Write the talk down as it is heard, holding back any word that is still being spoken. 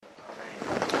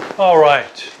All right.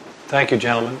 Thank you,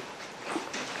 gentlemen.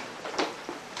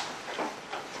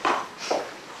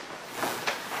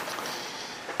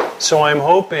 So I'm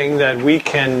hoping that we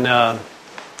can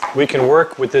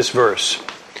work with this verse.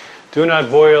 Do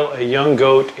not boil a young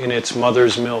goat in its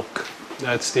mother's milk.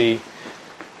 That's the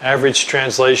average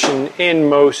translation in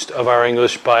most of our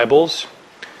English Bibles.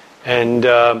 And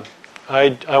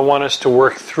I want us to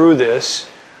work through this,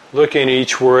 looking at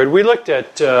each word. We looked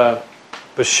at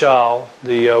bashal,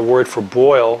 the word for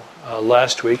boil,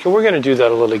 last week, and we're going to do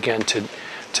that a little again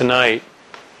tonight.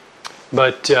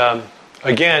 But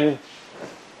again,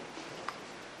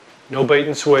 no bait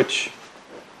and switch,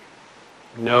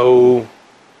 no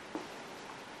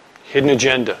hidden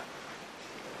agenda.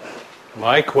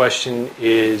 My question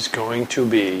is going to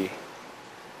be,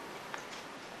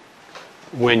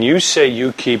 when you say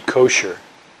you keep kosher,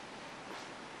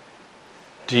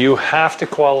 do you have to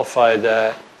qualify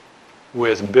that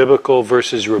with biblical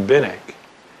versus rabbinic?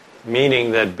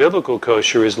 Meaning that biblical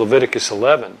kosher is Leviticus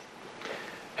 11,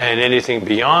 and anything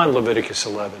beyond Leviticus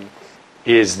 11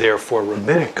 is therefore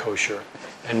rabbinic kosher,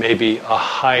 and maybe a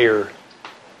higher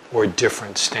or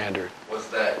different standard. Was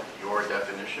that your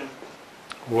definition?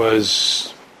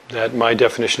 Was that my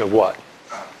definition of what?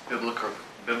 Biblical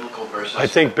versus... I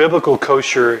think biblical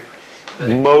kosher,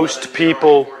 most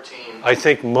people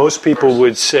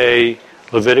would say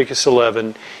Leviticus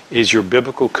 11 is your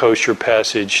biblical kosher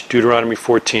passage. Deuteronomy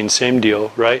 14, same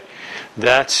deal, right?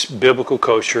 That's biblical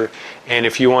kosher. And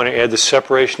if you want to add the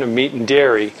separation of meat and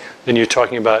dairy, then you're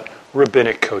talking about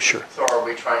rabbinic kosher. So are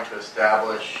we trying to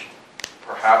establish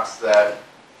perhaps that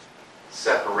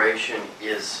separation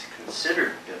is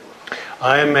considered biblical?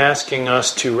 I am asking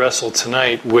us to wrestle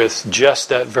tonight with just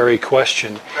that very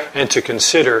question and to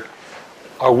consider,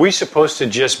 are we supposed to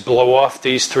just blow off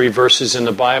these three verses in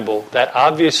the Bible that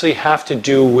obviously have to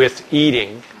do with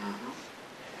eating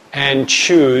and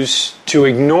choose to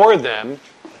ignore them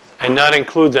and not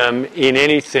include them in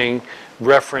anything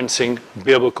referencing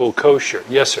biblical kosher?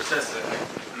 Yes, sir. Just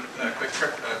a quick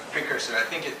precursor. I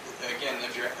think, again,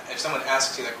 if someone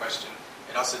asks you that question,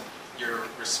 it also, your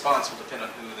response will depend on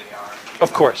who they are.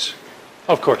 Of course.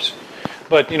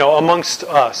 But, amongst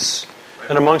us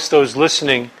and amongst those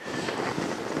listening,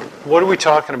 what are we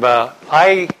talking about?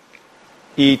 I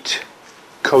eat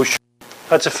kosher.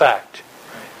 That's a fact.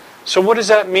 So what does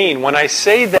that mean? When I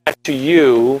say that to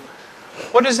you,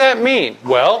 what does that mean?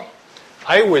 Well,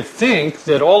 I would think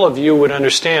that all of you would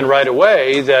understand right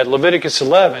away that Leviticus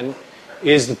 11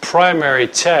 is the primary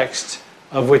text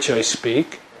of which I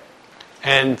speak.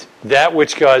 And that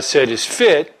which God said is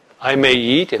fit, I may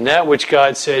eat. And that which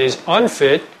God said is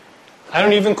unfit, I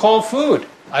don't even call food.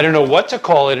 I don't know what to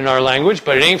call it in our language,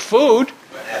 but it ain't food.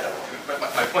 But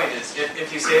my point is,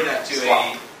 if you say that to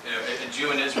a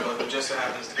Jew in Israel who just so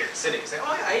happens to get the city, say,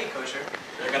 "Oh, I eat kosher,"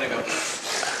 they're going to go.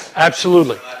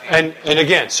 Absolutely. And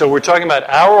again, so we're talking about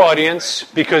our audience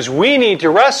because we need to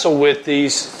wrestle with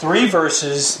these three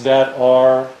verses that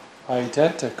are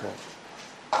identical.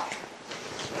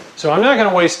 So I'm not going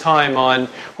to waste time on,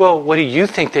 well, what do you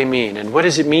think they mean? And what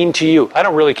does it mean to you? I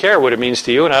don't really care what it means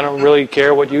to you, and I don't really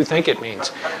care what you think it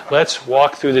means. Let's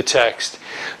walk through the text.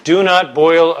 Do not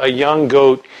boil a young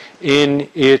goat in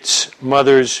its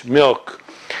mother's milk.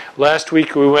 Last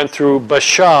week we went through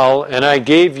bashal, and I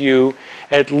gave you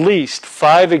at least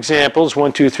 5 examples,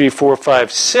 1, 2, 3, 4,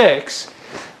 5, 6,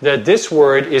 that this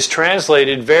word is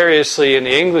translated variously in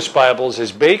the English Bibles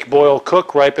as bake, boil,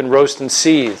 cook, ripen, roast, and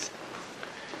seethe.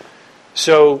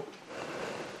 So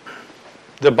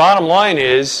the bottom line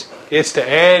is, it's to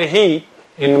add heat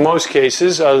in most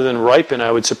cases, other than ripen,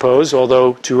 I would suppose,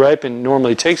 although to ripen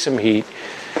normally takes some heat,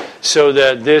 so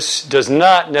that this does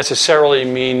not necessarily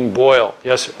mean boil.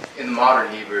 Yes, sir? In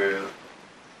modern Hebrew,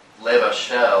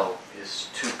 levashel is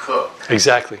to cook.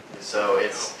 Exactly. So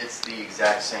it's the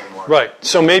exact same word. Right.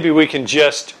 So maybe we can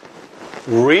just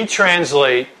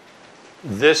retranslate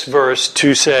this verse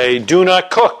to say, do not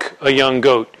cook a young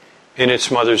goat in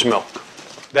its mother's milk.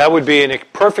 That would be a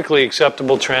perfectly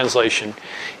acceptable translation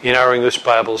in our English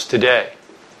Bibles today.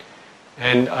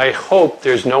 And I hope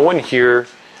there's no one here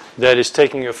that is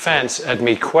taking offense at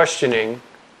me questioning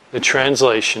the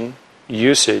translation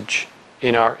usage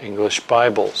in our English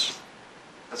Bibles.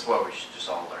 That's why we should just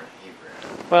all learn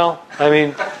Hebrew. Well, I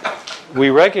mean, we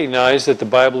recognize that the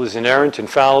Bible is inerrant,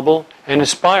 infallible, and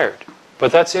inspired.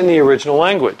 But that's in the original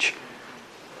language.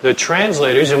 The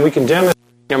translators, and we can demonstrate,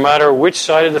 no matter which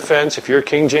side of the fence, if you're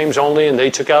King James only and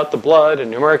they took out the blood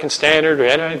and American Standard or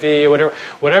NIV or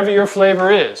whatever your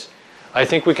flavor is, I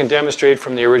think we can demonstrate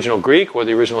from the original Greek or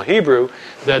the original Hebrew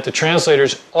that the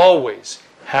translators always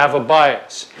have a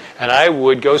bias. And I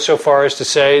would go so far as to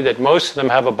say that most of them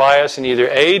have a bias and either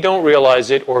A, don't realize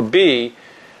it, or B,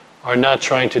 are not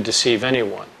trying to deceive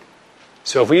anyone.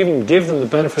 So if we even give them the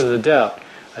benefit of the doubt,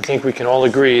 I think we can all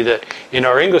agree that in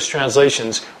our English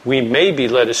translations, we may be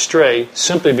led astray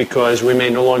simply because we may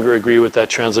no longer agree with that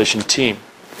translation team.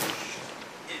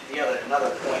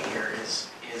 Another point here is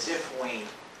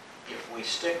if we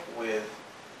stick with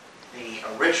the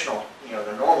original,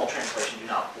 the normal translation, do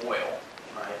not boil,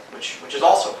 right? Which is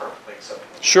also perfectly acceptable.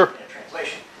 Sure. In a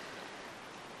translation.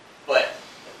 But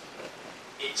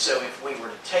so if we were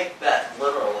to take that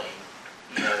literally,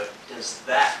 does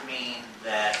that mean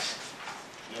that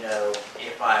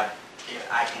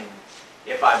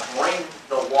if I bring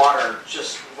the water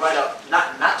just right up,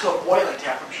 not to a boiling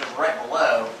temperature, right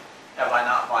below, have I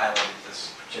not violated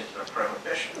this particular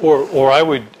prohibition? Or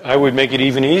I would make it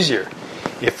even easier.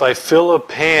 If I fill a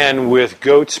pan with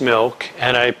goat's milk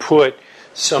and I put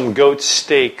some goat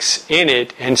steaks in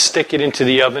it and stick it into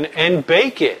the oven and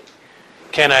bake it,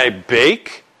 can I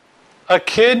bake a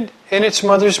kid in its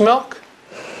mother's milk?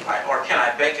 Right, or can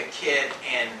I bake a kid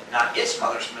in not its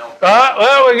mother's milk?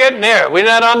 Well, we're getting there. We're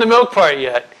not on the milk part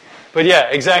yet. But yeah,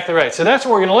 exactly right. So that's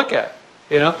what we're going to look at,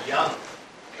 Young.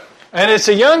 And it's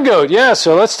a young goat, yeah,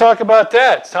 so let's talk about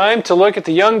that. It's time to look at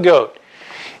the young goat.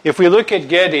 If we look at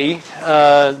Gedi,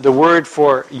 the word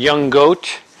for young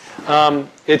goat,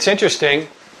 it's interesting.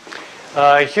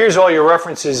 Here's all your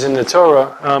references in the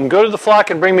Torah. Go to the flock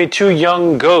and bring me 2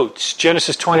 young goats.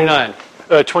 Genesis 27.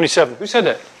 Who said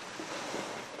that?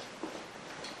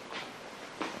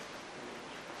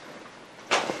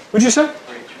 What'd you say?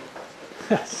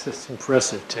 That's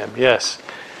impressive, Tim. Yes.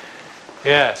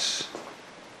 Yes.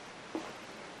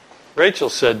 Rachel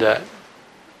said that.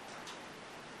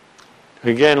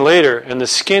 Again later, and the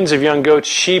skins of young goats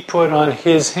she put on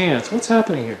his hands. What's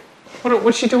happening here?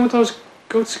 What's she doing with those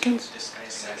goat skins?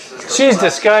 She's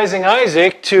disguising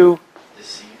Isaac to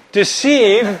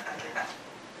deceive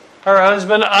her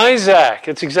husband Isaac.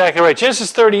 That's exactly right.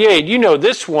 Genesis 38, you know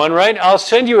this one, right? I'll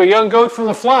send you a young goat from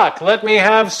the flock. Let me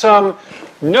have some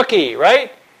nookie,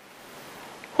 right?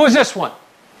 Who's this one?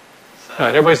 All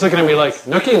right, everybody's looking at me like,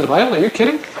 nookie in the Bible? Are you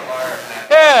kidding?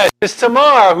 Yeah, it's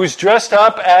Tamar, who's dressed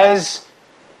up as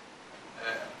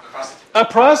a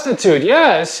prostitute,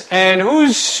 yes. And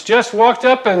who's just walked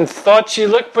up and thought she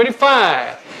looked pretty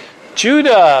fine?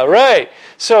 Judah, right.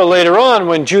 So later on,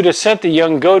 when Judah sent the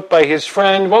young goat by his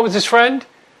friend, what was his friend?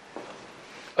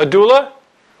 Adullam,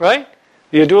 right?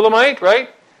 The Adullamite, right?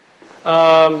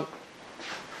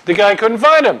 The guy couldn't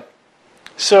find him.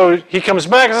 So he comes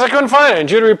back and says, I couldn't find it. And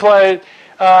Judah replied,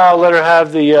 let her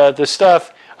have the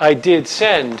stuff. I did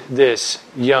send this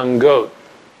young goat.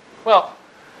 Well,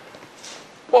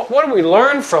 what do we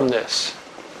learn from this?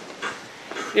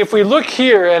 If we look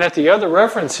here and at the other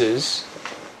references,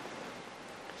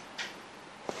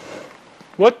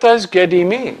 what does Gedi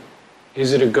mean?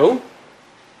 Is it a goat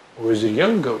or is it a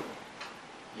young goat?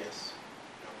 Yes.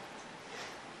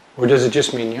 Or does it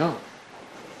just mean young?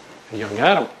 A young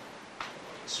animal.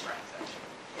 Strength, actually.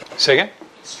 Say again?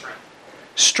 Strength.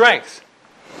 Strength.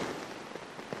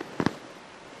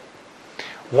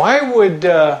 Why would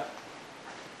the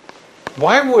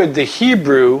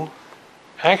Hebrew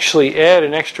actually add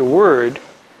an extra word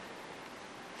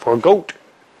for goat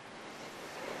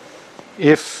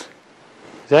if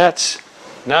that's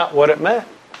not what it meant?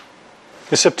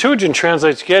 The Septuagint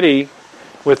translates Gedi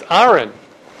with Aaron,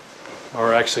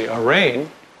 or actually Arain,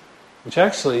 which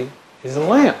actually is a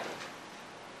lamb.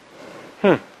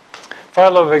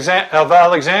 Philo of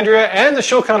Alexandria and the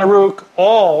Shulchan Aruch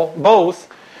both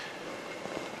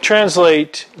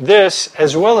translate this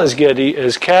as well as Gedi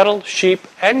as cattle, sheep,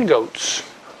 and goats.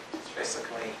 It's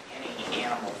basically any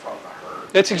animal from the herd.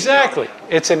 It's exactly.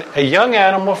 It's a young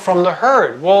animal from the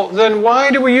herd. Well, then why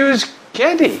do we use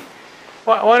Gedi?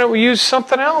 Why don't we use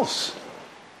something else?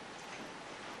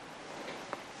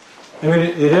 I mean,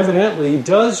 it evidently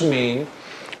does mean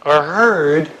a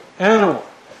herd animal,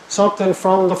 something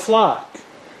from the flock.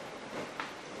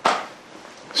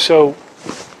 So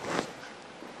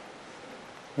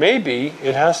maybe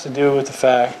it has to do with the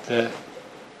fact that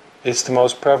it's the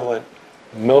most prevalent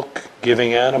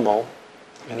milk-giving animal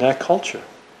in that culture.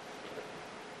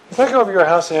 If I go over to your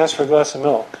house and ask for a glass of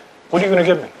milk, what are you going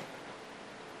to give me?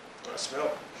 Glass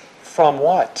milk. From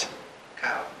what?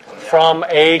 Cow. From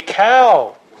a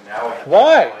cow.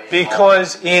 Why?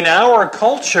 Because in our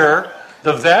culture,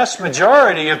 the vast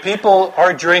majority of people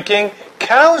are drinking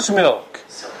cow's milk,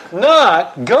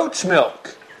 not goat's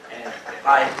milk. And if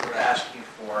I were to ask you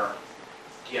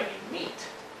do you have any meat?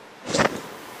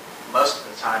 Most of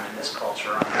the time in this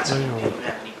culture, I'm asking, do you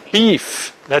have any meat?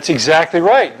 beef. That's exactly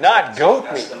right. Not goat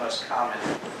That's meat. the most common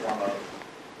form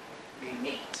of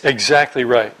meat. Exactly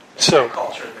right. In So, that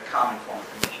culture, the common form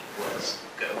of meat was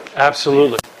goat.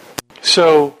 absolutely.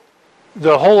 So,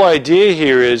 the whole idea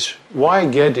here is, why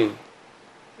Gedi?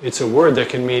 It's a word that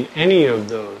can mean any of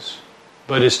those,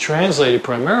 but is translated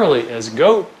primarily as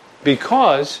goat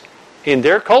because in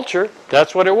their culture,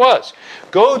 that's what it was.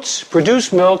 Goats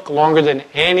produce milk longer than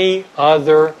any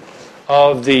other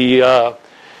of the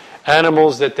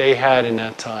animals that they had in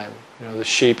that time. You know, the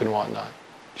sheep and whatnot.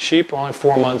 Sheep only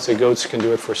 4 months, the goats can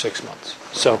do it for 6 months.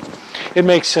 So, it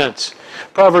makes sense.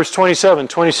 Proverbs 27,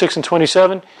 26 and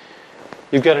 27,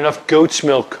 you've got enough goat's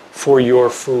milk for your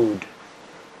food.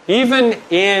 Even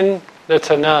in the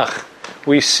Tanakh,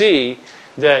 we see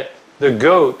that the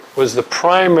goat was the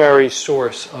primary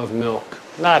source of milk,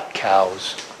 not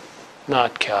cows.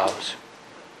 Not cows.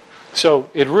 So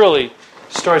it really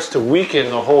starts to weaken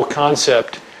the whole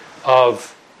concept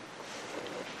of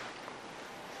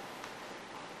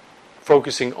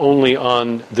focusing only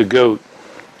on the goat.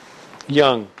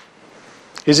 Young.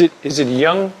 Is it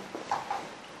young?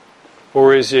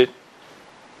 Or is it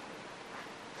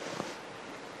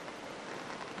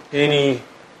any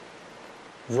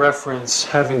reference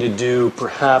having to do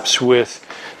perhaps with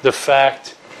the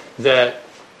fact that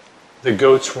the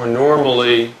goats were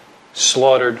normally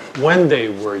slaughtered when they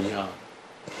were young?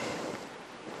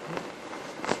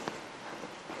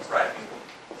 Right.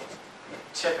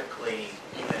 Typically,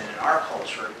 even in our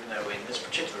culture, even though in this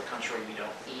particular country we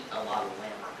don't eat a lot of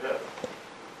lamb or goat,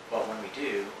 but when we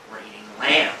do, we're eating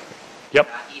lamb. Yep.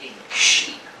 We're not eating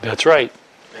sheep. That's right.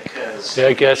 Because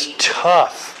That gets meat-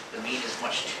 tough. The meat is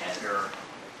much tender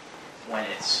when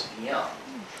it's young.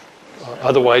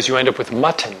 Otherwise, you end up with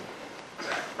mutton.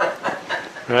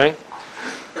 Right?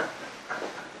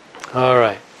 All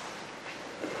right.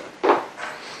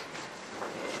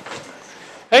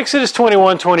 Exodus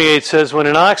 21:28 says, when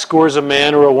an ox gores a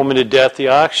man or a woman to death, the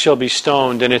ox shall be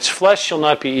stoned, and its flesh shall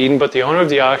not be eaten, but the owner of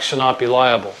the ox shall not be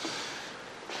liable.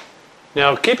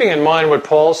 Now, keeping in mind what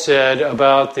Paul said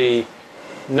about the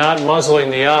not muzzling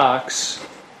the ox,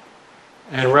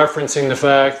 and referencing the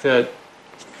fact that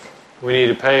we need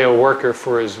to pay a worker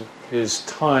for his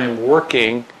time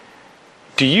working,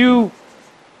 do you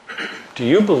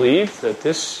believe that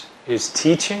this is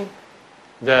teaching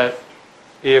that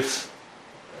if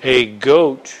a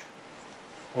goat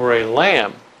or a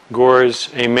lamb gores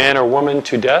a man or woman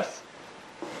to death,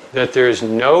 that there is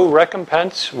no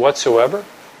recompense whatsoever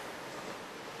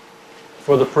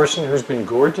for the person who's been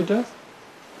gored to death?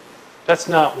 That's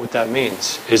not what that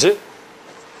means, is it?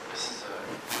 This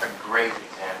is a great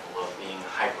example of being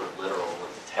hyper-literal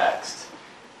with the text.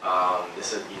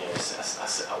 This is,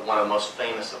 one of the most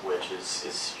famous of which is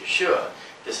Yeshua.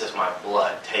 This is my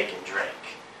blood, take and drink.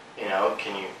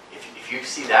 If you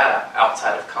see that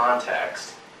outside of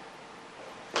context,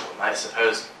 you might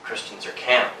suppose Christians are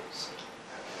cannibals.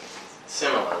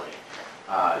 Hyperly,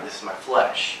 this is my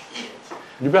flesh, eat it.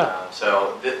 You bet.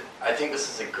 I think this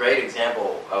is a great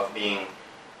example of being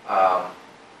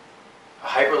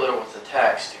hyper-literal with the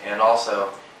text and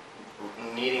also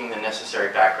needing the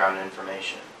necessary background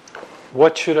information.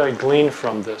 What should I glean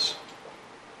from this?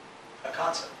 A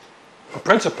concept. A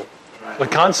principle. Right. The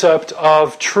concept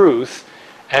of truth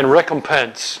and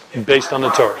recompense based on the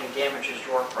Torah. If my property damages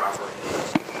your property,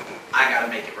 I got to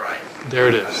make it right. There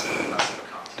it That's is. the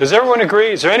concept. Does everyone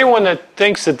agree? Is there anyone that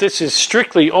thinks that this is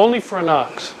strictly only for an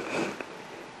ox?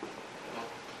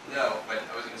 No, but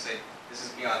I was going to say, this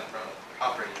is beyond from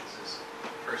property, this is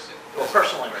person. Well,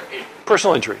 personally,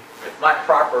 Personal injury. if my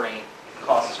property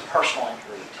causes personal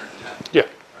injury to you,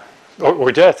 Yeah.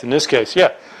 Or death in this case,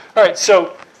 yeah. All right,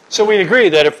 so we agree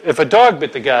that if a dog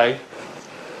bit the guy,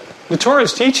 the Torah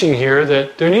is teaching here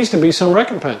that there needs to be some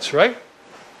recompense, right?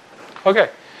 Okay,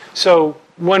 so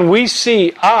when we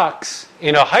see ox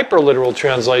in a hyperliteral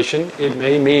translation, it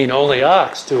may mean only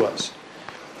ox to us.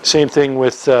 Same thing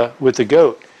with the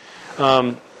goat.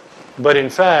 But in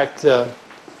fact,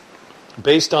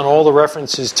 based on all the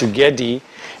references to Gedi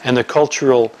and the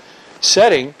cultural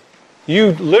setting,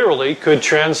 you literally could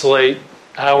translate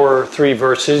our 3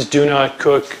 verses, do not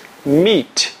cook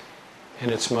meat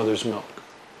in its mother's milk.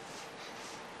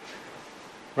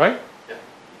 Right? Yeah.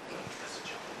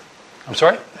 I'm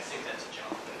sorry? I think that's a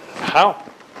jump. How?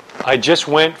 I just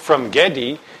went from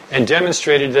Gedi and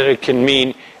demonstrated that it can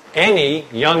mean any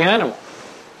young animal.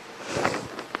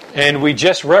 And we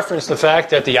just referenced the fact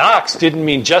that the ox didn't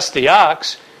mean just the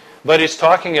ox, but it's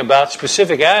talking about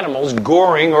specific animals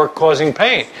goring or causing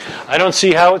pain. I don't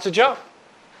see how it's a joke.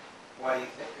 Why do you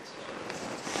think it's a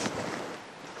jump?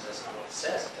 Because that's not what it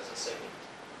says. It doesn't say.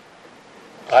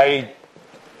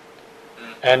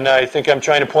 And I think I'm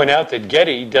trying to point out that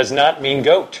Getty does not mean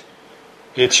goat.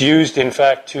 It's used, in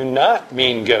fact, to not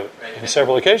mean goat Right. on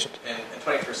several occasions. In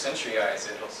 21st century eyes,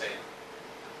 it'll say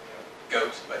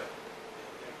goat, but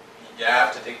you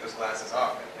have to take those glasses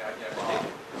off. You have to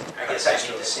take I guess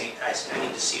I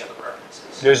need to see other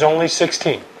references. There's only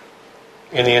 16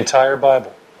 in the entire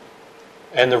Bible.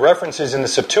 And the references in the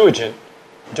Septuagint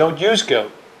don't use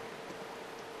goat.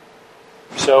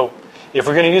 So, if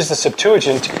we're going to use the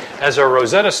Septuagint as our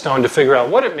Rosetta Stone to figure out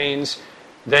what it means,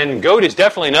 then goat is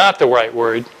definitely not the right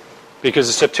word, because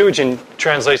the Septuagint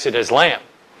translates it as lamb.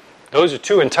 Those are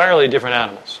two entirely different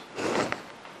animals.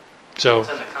 So, It's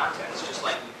in the context, just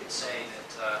like you could say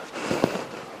that,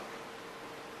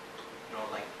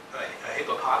 like a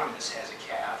hippopotamus has a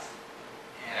calf,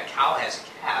 and a cow has a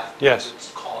calf. Yes. You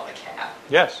would call it a calf.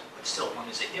 yes, But still, one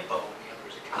is a hippo, and the other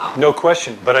is a cow. no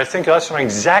question. But I think that's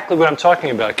exactly what I'm talking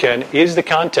about, Ken, is the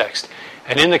context.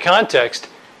 And in the context,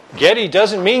 Getty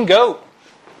doesn't mean goat.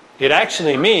 It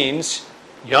actually means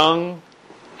young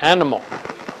animal.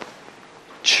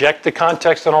 Check the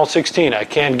context on all 16. I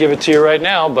can't give it to you right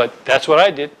now, but that's what I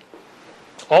did.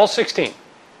 All 16.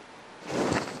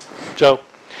 So,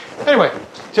 anyway,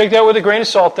 take that with a grain of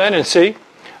salt then and see.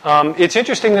 It's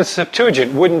interesting that the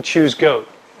Septuagint wouldn't choose goat,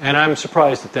 and I'm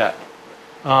surprised at that.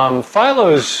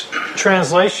 Philo's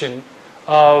translation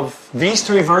of these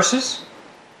three verses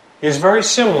is very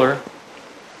similar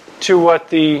to what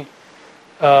the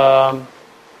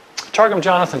Targum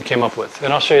Jonathan came up with,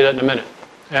 and I'll show you that in a minute.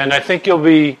 And I think you'll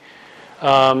be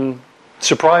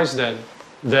surprised then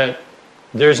that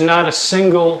there's not a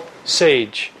single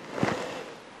sage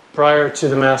prior to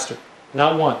the Master,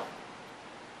 not one,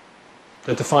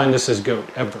 that defined this as goat,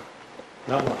 ever.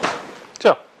 Not one.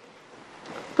 So,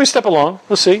 we step along.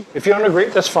 We'll see. If you don't agree,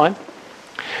 that's fine.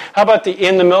 How about the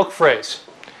in the milk phrase?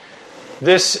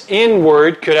 This in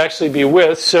word could actually be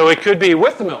with, so it could be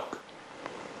with the milk.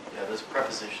 Yeah, those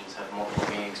prepositions have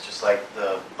multiple meanings, just like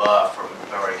the ba from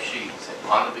Bereshit. Is it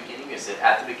on the beginning? Is it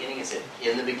at the beginning? Is it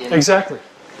in the beginning? Exactly.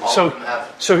 All of them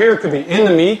have. So here it could be in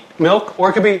the meat, milk,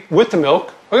 or it could be with the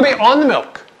milk, or it could be on the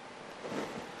milk.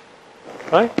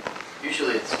 Right?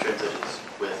 Usually it's translated as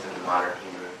with in modern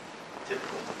Hebrew,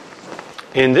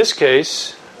 typically. In this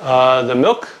case, the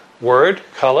milk word,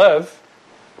 chalev,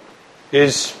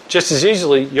 is just as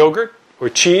easily yogurt or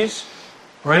cheese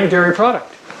or any dairy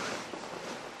product.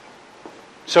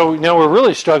 So now we're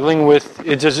really struggling with,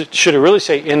 should it really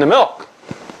say in the milk?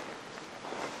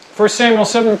 1 Samuel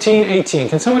 17:18.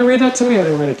 Can someone read that to me? I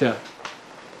didn't write it down.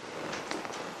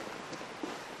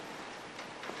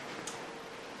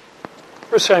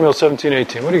 1 Samuel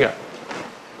 17:18. What do you got?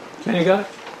 Ken, you got it?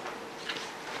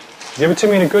 Give it to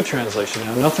me in a good translation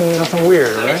now. Nothing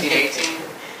weird, right? 1718.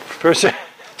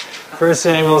 1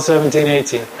 Samuel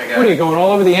 17:18. I got What are you it. going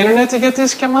all over the internet to get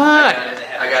this? Come on.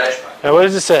 I got it. Now, what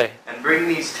does it say? And bring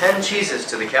these 10 cheeses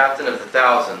to the captain of the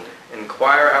 1,000.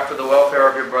 Inquire after the welfare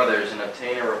of your brothers and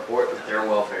obtain a report of their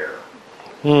welfare.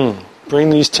 Bring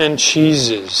these 10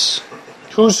 cheeses.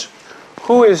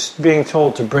 Who is being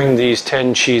told to bring these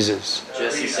 10 cheeses?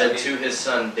 Jesse said to his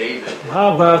son David.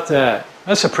 How about that?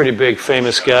 That's a pretty big,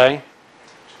 famous guy.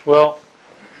 Well,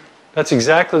 that's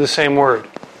exactly the same word.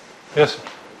 Yes,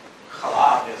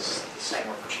 Chalab is the same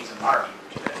word for cheese in modern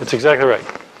Hebrew today. that's exactly right.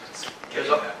 There's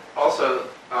also,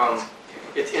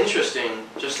 it's interesting,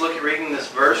 just reading this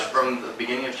verse from the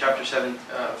beginning of chapter 7,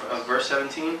 of verse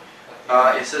 17.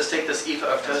 It says, take this ephah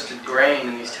of toasted grain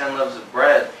and these 10 loaves of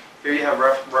bread. Here you have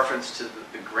reference to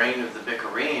the grain of the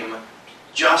bikurim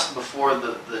just before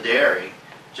the dairy,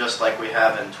 just like we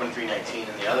have in 23:19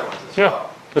 and the other ones as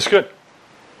well. That's good.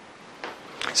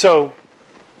 So,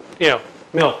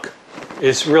 milk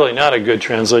is really not a good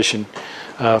translation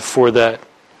for that.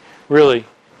 Really,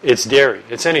 it's dairy.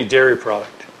 It's any dairy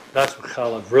product. That's what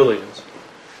chalev really is.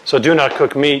 So do not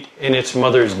cook meat in its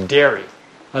mother's dairy.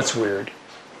 That's weird.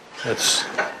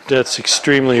 That's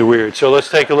extremely weird. So let's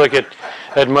take a look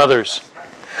at mothers.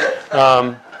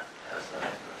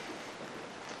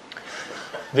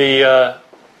 The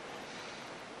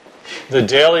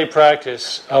daily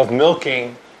practice of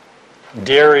milking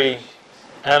dairy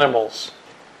animals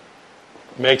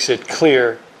makes it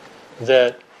clear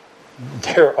that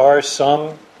there are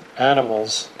some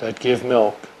animals that give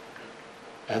milk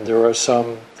and there are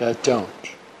some that don't.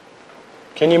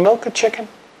 Can you milk a chicken?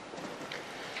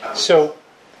 So,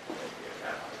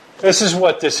 this is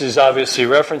what this is obviously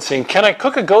referencing. Can I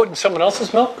cook a goat in someone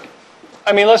else's milk?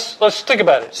 I mean, let's think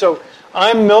about it. So,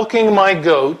 I'm milking my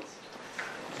goat,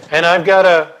 and I've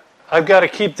got to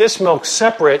keep this milk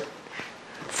separate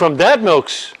from that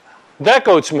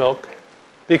goat's milk,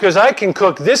 because I can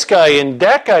cook this guy in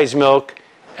that guy's milk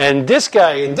and this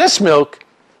guy in this milk,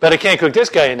 but I can't cook this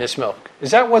guy in this milk.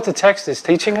 Is that what the text is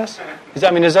teaching us? Is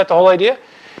that the whole idea?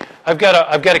 I've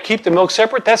got to keep the milk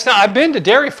separate? That's not. I've been to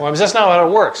dairy farms. That's not how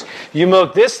it works. You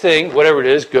milk this thing, whatever it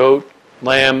is, goat,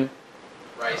 lamb,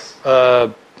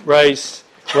 rice,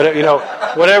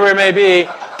 whatever it may be,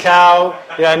 cow.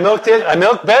 Yeah, I milked it. I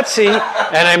milked Betsy, and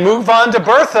I move on to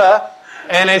Bertha,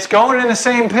 and it's going in the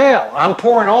same pail. I'm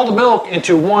pouring all the milk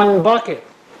into one bucket.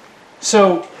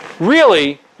 So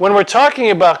really, when we're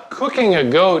talking about cooking a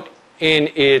goat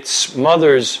in its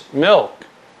mother's milk,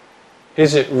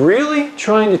 is it really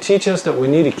trying to teach us that we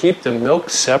need to keep the milk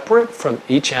separate from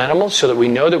each animal so that we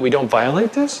know that we don't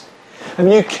violate this? I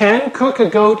mean, you can cook a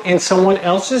goat in someone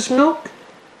else's milk?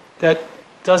 That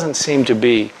doesn't seem to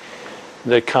be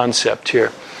the concept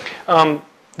here.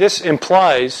 This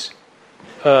implies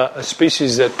a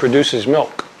species that produces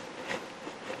milk,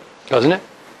 doesn't it?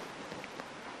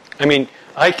 I mean,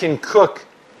 I can cook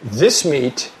this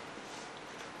meat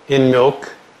in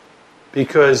milk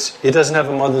because it doesn't have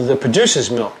a mother that produces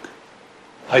milk.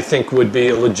 I think would be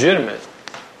a legitimate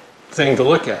thing to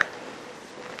look at.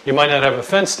 You might not have a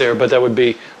fence there, but that would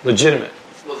be legitimate.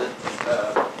 Well,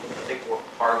 I think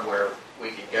part where we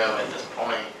could go at this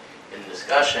point in the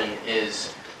discussion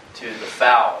is to the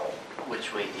fowl,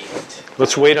 which we eat.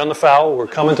 Let's wait on the fowl. We're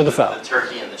coming to the fowl. The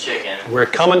turkey and the chicken. We're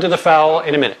coming to the fowl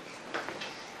in a minute.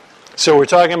 So we're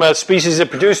talking about species that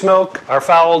produce milk. Our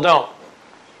fowl don't.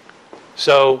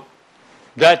 So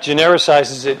that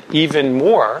genericizes it even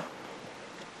more.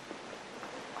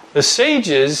 The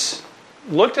sages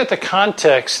looked at the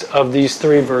context of these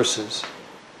three verses,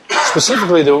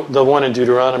 specifically the one in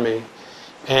Deuteronomy,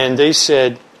 and they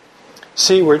said,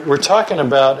 see, we're talking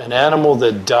about an animal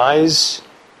that dies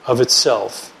of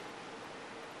itself.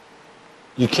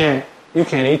 You can't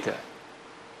eat that.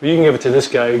 You can give it to this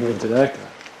guy, you can give it to that guy.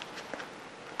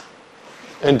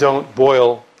 And don't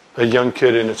boil a young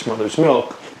kid in its mother's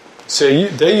milk. So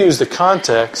they use the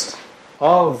context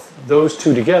of those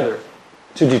two together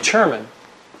to determine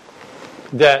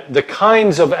that the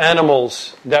kinds of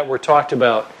animals that were talked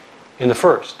about in the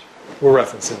first were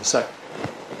referenced in the second.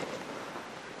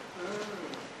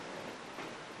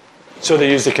 So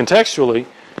they used it contextually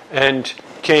and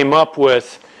came up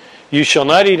with, you shall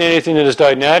not eat anything that has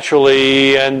died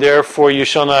naturally, and therefore you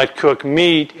shall not cook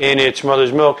meat in its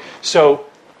mother's milk. So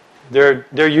they're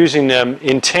using them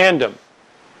in tandem.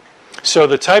 So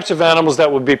the types of animals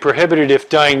that would be prohibited if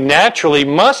dying naturally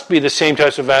must be the same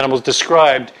types of animals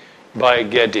described by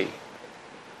Gedi.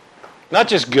 Not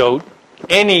just goat,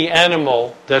 any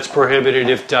animal that's prohibited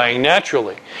if dying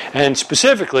naturally. And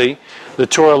specifically, the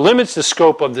Torah limits the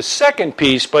scope of the second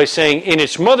piece by saying in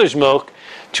its mother's milk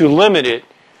to limit it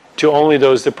to only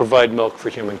those that provide milk for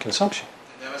human consumption.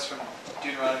 And that was from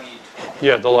Deuteronomy 12.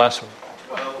 Yeah, the last one.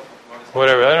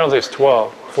 Whatever, I don't think it's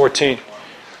 12, 14.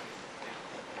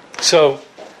 So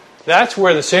that's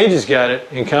where the sages got it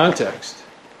in context.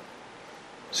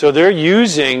 So they're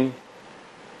using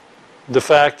the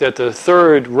fact that the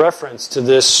third reference to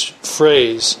this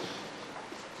phrase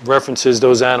references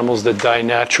those animals that die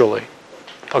naturally.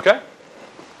 Okay?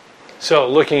 So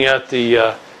looking at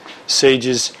the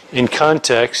sages in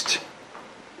context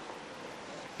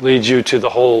leads you to the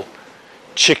whole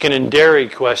chicken and dairy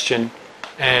question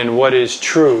and what is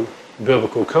true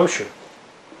biblical kosher.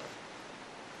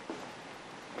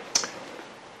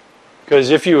 Because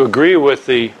if you agree with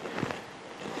the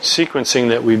sequencing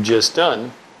that we've just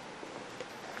done,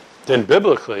 then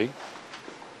biblically,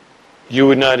 you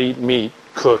would not eat meat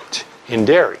cooked in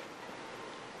dairy.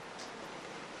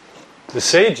 The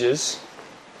sages,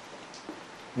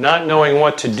 not knowing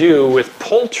what to do with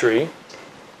poultry,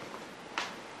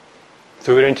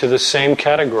 threw it into the same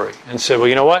category and said, well,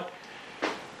 you know what?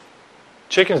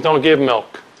 Chickens don't give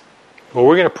milk. Well,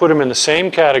 we're going to put them in the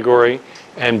same category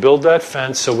and build that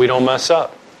fence so we don't mess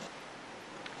up.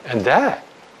 And that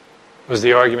was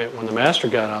the argument when the master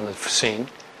got on the scene.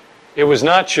 It was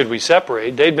not, should we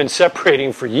separate? They'd been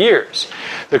separating for years.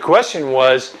 The question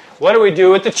was, what do we do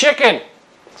with the chicken?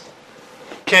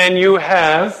 Can you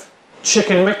have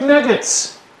chicken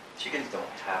McNuggets? Chickens don't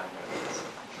have nuggets.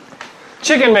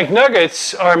 Chicken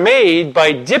McNuggets are made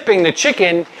by dipping the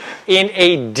chicken in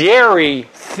a dairy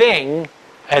thing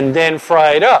and then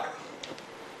fry it up.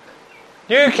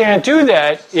 You can't do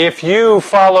that if you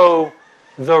follow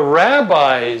the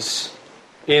rabbis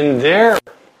in their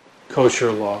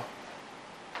kosher law.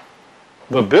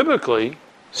 But biblically,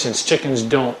 since chickens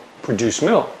don't produce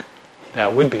milk,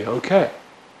 that would be okay.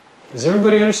 Does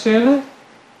everybody understand that?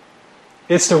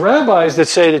 It's the rabbis that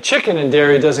say the chicken and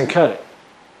dairy doesn't cut it.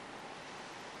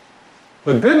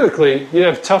 But biblically, you'd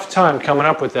have a tough time coming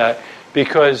up with that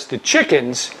because the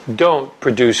chickens don't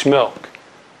produce milk.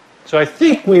 So I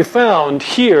think we found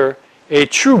here a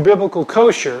true biblical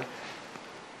kosher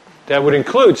that would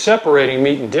include separating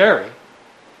meat and dairy,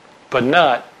 but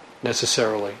not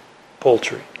necessarily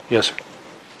poultry. Yes, sir.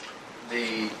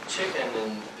 The chicken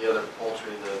and the other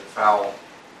poultry, the fowl,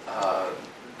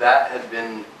 that had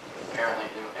been apparently,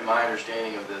 in my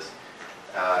understanding of this,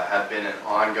 had been an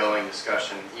ongoing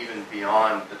discussion even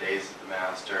beyond the days of the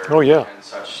master. Oh, yeah. And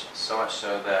such, so much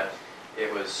so that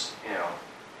it was,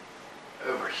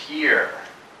 over here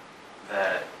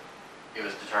that it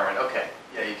was determined, okay,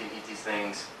 yeah, you can eat these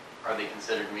things. Are they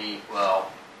considered meat?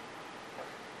 Well,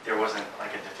 there wasn't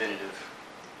like a definitive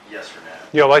yes or no.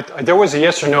 Yeah, like there was a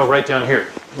yes or no right down here.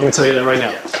 Let me tell you that right now.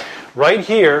 Yes. Right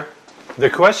here, the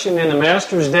question in the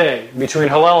Master's day between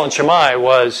Hillel and Shammai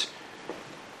was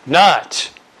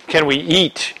not, can we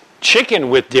eat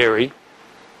chicken with dairy?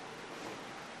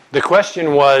 The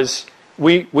question was,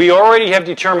 we already have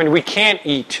determined we can't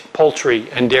eat poultry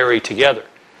and dairy together.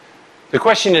 The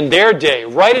question in their day,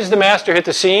 right as the Master hit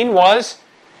the scene, was,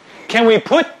 can we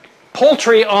put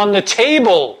poultry on the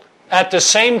table at the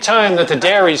same time that the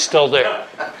dairy's still there?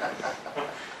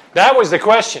 That was the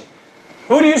question.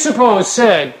 Who do you suppose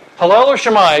said, Hillel or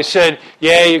Shammai said,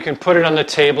 yeah, you can put it on the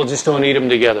table, just don't eat them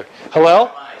together?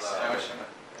 Hillel?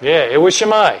 Yeah, it was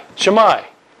Shammai. Shammai.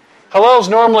 Hillel's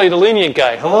normally the lenient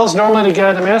guy. Hillel's normally the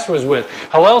guy the Master was with.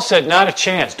 Hillel said, not a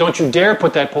chance. Don't you dare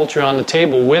put that poultry on the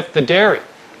table with the dairy.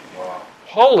 Wow.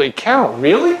 Holy cow,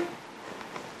 really? You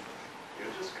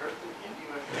just cursed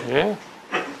the Indian.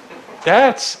 Yeah.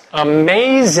 That's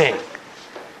amazing.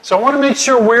 So I want to make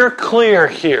sure we're clear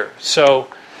here. So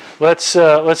let's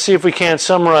see if we can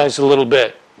summarize a little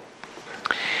bit.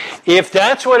 If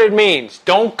that's what it means,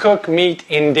 don't cook meat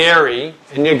in dairy,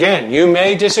 and again, you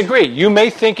may disagree. You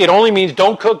may think it only means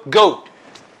don't cook goat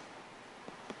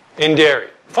in dairy.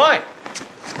 Fine.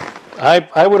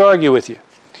 I would argue with you.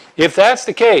 If that's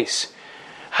the case,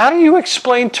 how do you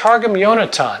explain Targum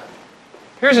Yonatan?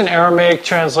 Here's an Aramaic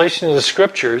translation of the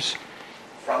scriptures.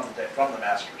 From the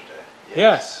Master's day.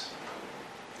 Yes.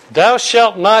 Thou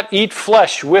shalt not eat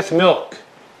flesh with milk.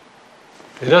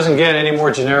 It doesn't get any more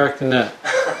generic than that.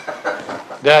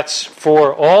 That's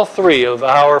for all three of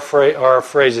our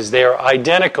phrases. They are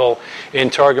identical in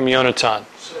Targum Yonatan.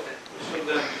 So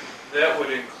then that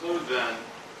would include then,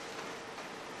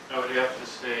 I would have to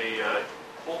say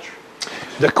poultry.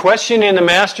 The question in the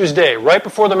Master's day, right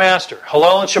before the Master,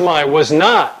 Hillel and Shammai, was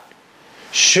not,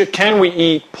 can we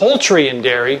eat poultry and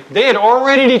dairy? They had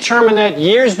already determined that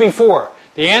years before.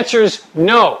 The answer is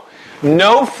no.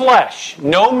 No flesh,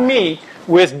 no meat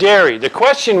with dairy. The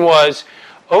question was,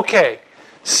 okay,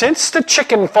 since the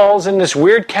chicken falls in this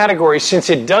weird category, since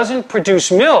it doesn't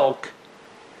produce milk,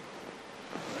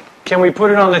 can we put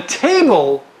it on the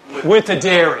table with the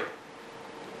dairy?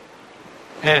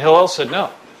 And Hillel said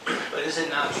no. But is it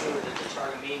not true that the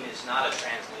Targumim is not a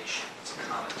translation, it's a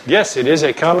commentary? Yes, it is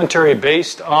a commentary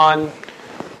based on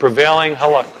prevailing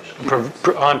halakha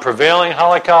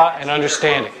and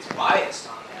understanding. It's biased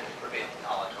on that prevailing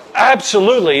halakha.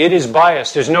 Absolutely, it is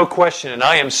biased. There's no question, and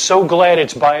I am so glad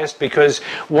it's biased because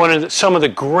some of the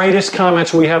greatest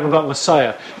comments we have about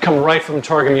Messiah come right from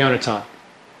Targum Yonatan.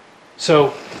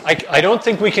 So I don't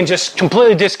think we can just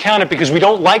completely discount it because we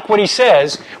don't like what he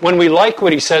says when we like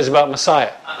what he says about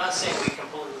Messiah. I'm not saying we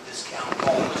completely discount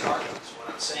all the Targums.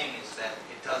 What I'm saying is that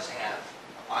it does have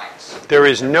a bias. There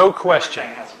is no question.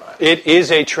 It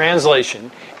is a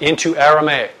translation into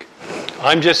Aramaic.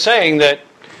 I'm just saying that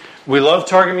we love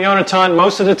Targum Yonatan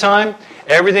most of the time.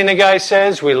 Everything the guy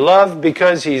says we love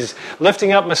because he's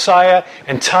lifting up Messiah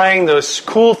and tying those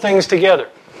cool things together.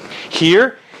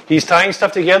 Here, he's tying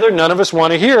stuff together none of us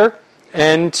want to hear,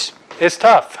 and it's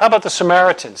tough. How about the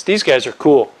Samaritans? These guys are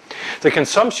cool. The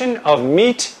consumption of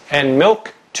meat and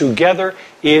milk together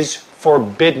is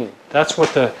forbidden. That's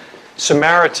what the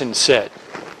Samaritans said.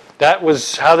 That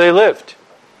was how they lived.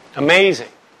 Amazing.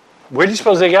 Where do you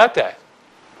suppose they got that?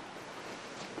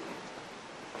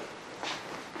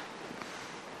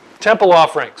 Temple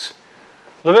offerings.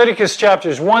 Leviticus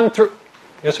chapters 1 through...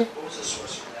 Yes, sir? What was the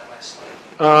source for that last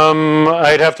slide?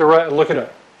 I'd have to look it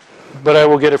up. But I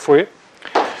will get it for you.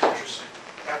 Interesting.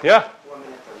 Yeah.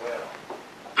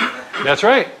 That's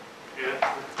right.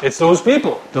 Yeah. It's those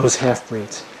people. Those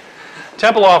half-breeds.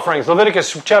 Temple offerings,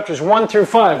 Leviticus chapters 1 through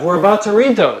 5. We're about to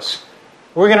read those.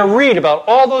 We're going to read about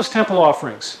all those temple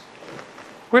offerings.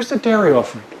 Where's the dairy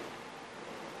offering?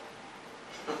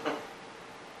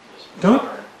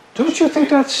 Don't you think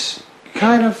that's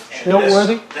kind of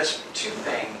noteworthy? This two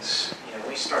things,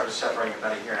 we started separating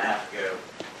about a year and a half ago,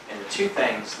 and the two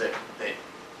things that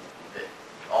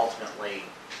ultimately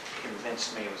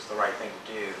convinced me was the right thing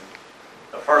to do.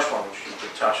 The first one, which you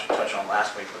did touch on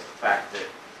last week, was the fact that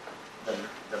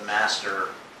the master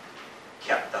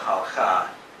kept the halakha,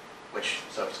 which,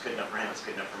 so if it's good enough for him, it's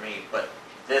good enough for me. But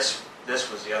this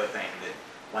was the other thing,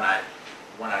 that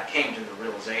when I came to the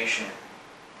realization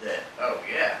that, oh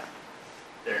yeah,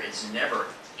 there is never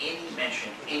any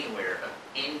mention anywhere of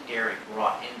any dairy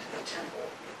brought into the temple,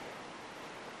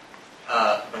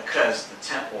 because the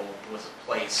temple was a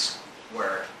place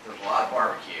where there was a lot of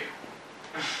barbecue.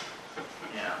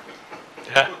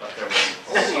 Yeah. But there was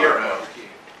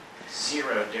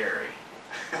zero dairy.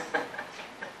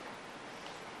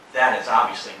 That is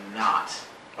obviously not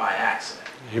by accident.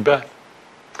 You bet.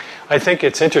 I think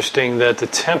it's interesting that the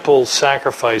temple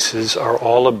sacrifices are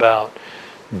all about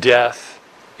death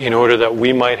in order that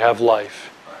we might have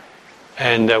life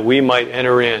and that we might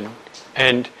enter in.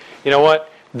 And you know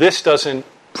what? This doesn't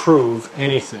prove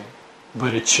anything,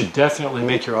 but it should definitely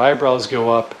make your eyebrows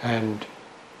go up and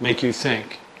make you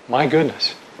think, my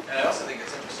goodness. And I also think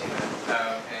it's interesting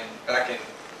that and back in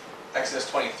Exodus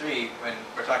 23, when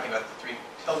we're talking about the 3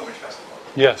 pilgrimage festivals,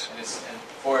 Yes. and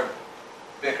for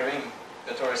Bikurim,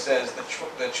 the Torah says,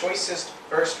 the choicest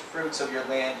first fruits of your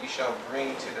land you shall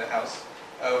bring to the house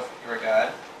of your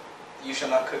God. You shall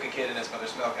not cook a kid in his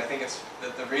mother's milk. I think it's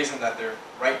the reason that they're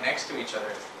right next to each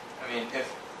other. I mean,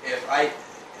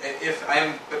 if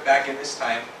I'm back in this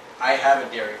time, I have a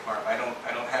dairy farm. I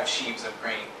don't have sheaves of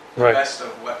grain. The Right. best of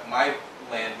what my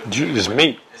land would Is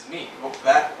meat. Is meat. Well,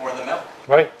 that or the milk.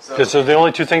 Right? So- Because they're the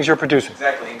only two things you're producing.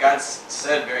 Exactly, and God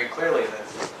said very clearly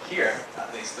that here,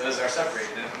 at least, those are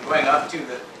separated. And if I'm going up to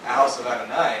the house of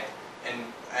Adonai, and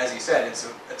as you said, it's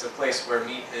a place where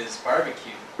meat is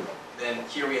barbecued, then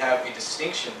here we have a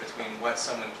distinction between what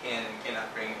someone can and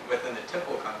cannot bring within the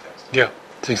temple context. Yeah,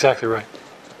 that's exactly right.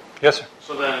 Yes, sir.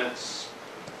 So then it's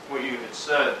what you had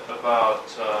said about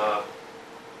the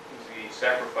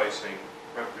sacrificing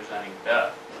representing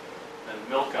death. And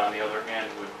milk, on the other hand,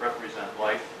 would represent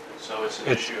life. And so it's an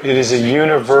issue. It is a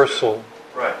universal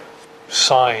Right.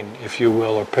 sign, if you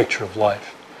will, or picture of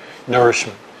life,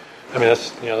 nourishment. I mean,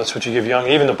 that's what you give young.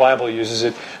 Even the Bible uses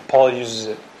it. Paul uses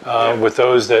it with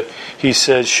those that he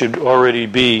says should already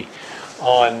be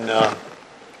on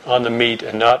the meat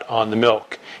and not on the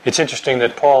milk. It's interesting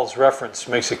that Paul's reference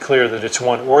makes it clear that it's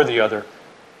one or the other.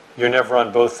 You're never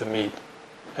on both the meat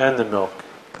and the milk.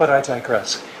 But I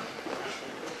digress.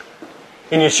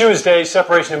 In Yeshua's day,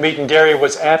 separation of meat and dairy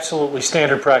was absolutely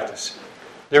standard practice.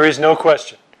 There is no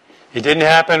question. It didn't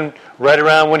happen right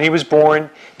around when he was born.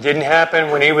 It didn't happen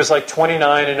when he was like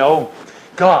 29 and oh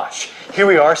gosh, here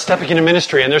we are stepping into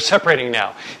ministry and they're separating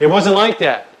now. It wasn't like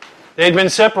that. They'd been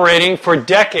separating for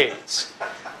decades.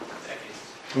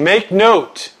 Make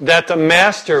note that the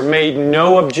master made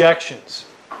no objections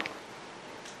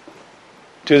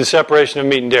to the separation of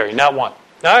meat and dairy. Not one.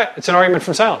 Now, it's an argument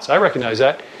from silence. I recognize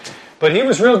that. But he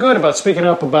was real good about speaking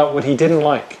up about what he didn't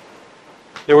like.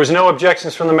 There was no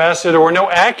objections from the master. There were no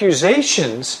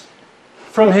accusations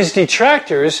from his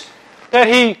detractors that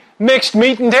he mixed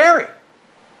meat and dairy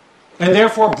and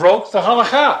therefore broke the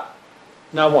halakha.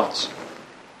 Not once.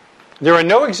 There are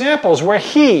no examples where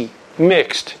he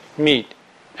mixed meat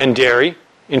and dairy.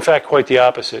 In fact, quite the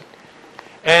opposite.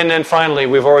 And then finally,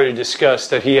 we've already discussed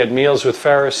that he had meals with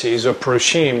Pharisees or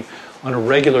Proshim on a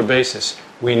regular basis.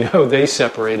 We know they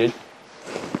separated.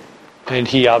 And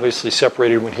he obviously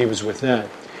separated when he was with them.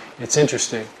 It's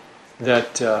interesting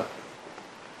that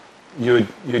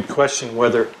you'd question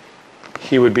whether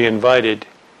he would be invited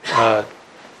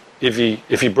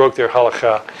if he broke their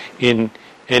halakha in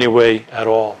any way at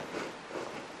all.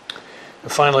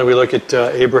 And finally, we look at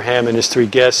Abraham and his 3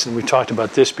 guests, and we talked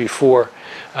about this before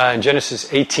in Genesis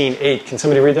 18:8. Can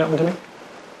somebody read that one to me?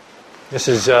 This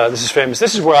is famous.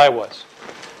 This is where I was.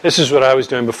 This is what I was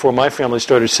doing before my family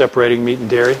started separating meat and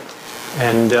dairy.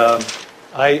 And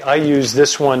I used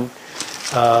this one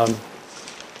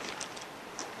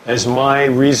as my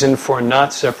reason for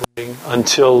not separating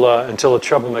until a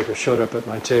troublemaker showed up at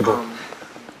my table.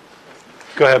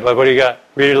 Go ahead, bud. What do you got?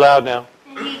 Read it loud now.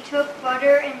 And he took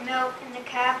butter and milk and the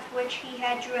calf which he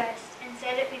had dressed, and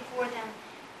set it before them.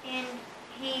 And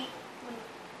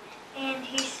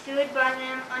he stood by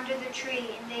them under the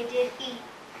tree, and they did eat.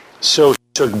 So he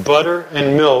took butter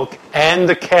and milk and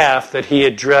the calf that he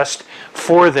had dressed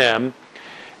for them,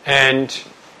 and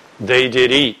they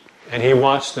did eat. And he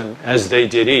watched them as they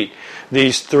did eat.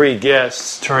 These 3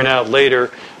 guests turn out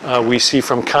later, we see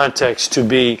from context, to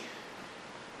be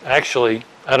actually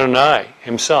Adonai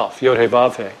himself,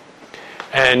 Yod-Heh-Vav-Heh,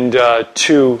 and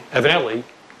evidently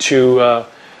to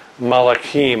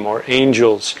Malachim or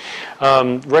angels.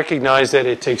 Recognize that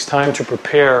it takes time to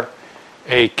prepare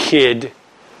a kid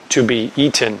to be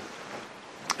eaten.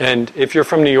 And if you're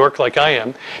from New York like I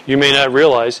am, you may not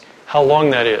realize how long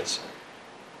that is.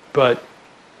 But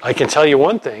I can tell you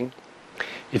one thing.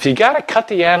 If you got to cut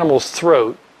the animal's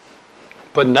throat,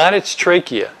 but not its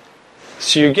trachea,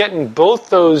 so you're getting both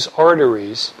those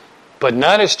arteries, but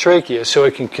not its trachea, so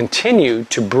it can continue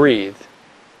to breathe,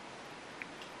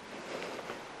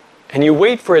 and you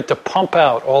wait for it to pump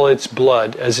out all its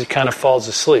blood as it kind of falls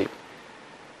asleep.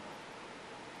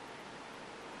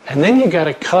 And then you got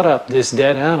to cut up this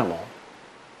dead animal.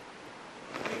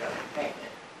 You gotta hang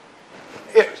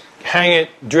it. Hang it,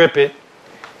 drip it,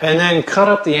 and then cut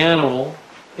up the animal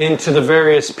into the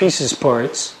various pieces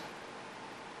parts.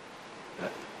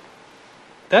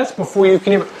 That's before you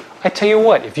can even... I tell you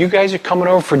what, if you guys are coming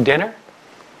over for dinner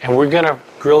and we're going to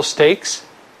grill steaks,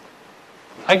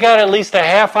 I got at least a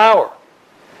half hour,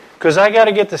 because I got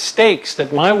to get the steaks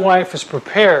that my wife has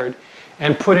prepared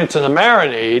and put into the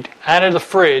marinade out of the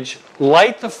fridge,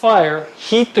 light the fire,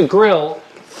 heat the grill,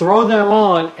 throw them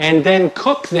on, and then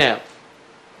cook them.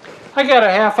 I got a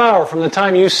half hour from the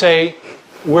time you say,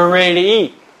 we're ready to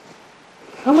eat.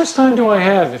 How much time do I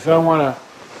have if I want to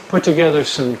put together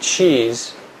some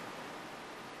cheese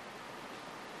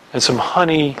and some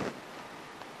honey,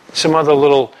 some other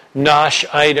little nosh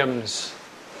items?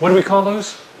 What do we call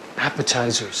those?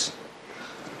 Appetizers.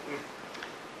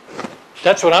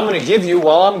 That's what I'm going to give you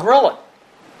while I'm grilling.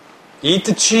 Eat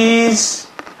the cheese,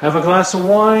 have a glass of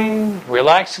wine,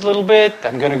 relax a little bit.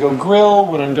 I'm going to go grill.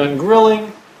 When I'm done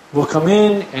grilling, we'll come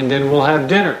in and then we'll have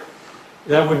dinner.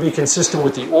 That would be consistent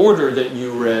with the order that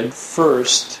you read.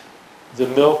 First, the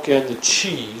milk and the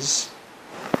cheese,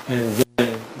 and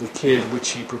then the kid, which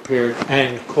he prepared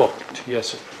and cooked. Yes,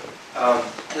 sir.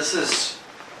 This is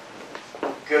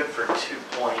good for 2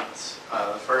 points.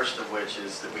 The first of which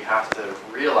is that we have to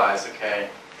realize, okay,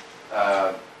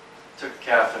 took the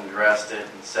calf and dressed it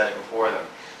and set it before them.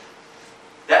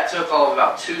 That took all of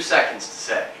about 2 seconds to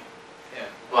say. Yeah.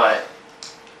 But,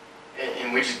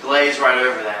 and we just glaze right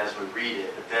over that as we read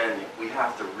it, but then we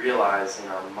have to realize in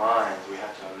our minds, we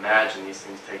have to imagine these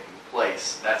things taking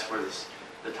place. That's where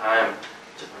the time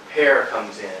to prepare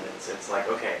comes in. It's like,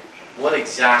 okay, what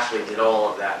exactly did all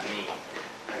of that mean?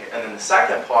 Okay, and then the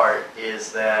second part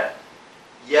is that,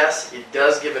 yes, it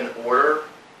does give an order,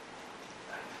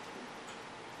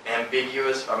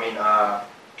 ambiguous,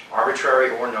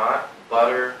 arbitrary or not,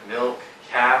 butter, milk,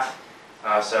 calf.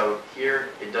 So here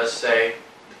it does say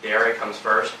the dairy comes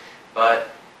first, but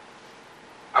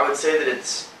I would say that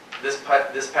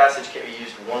this passage can be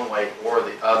used one way or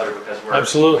the other because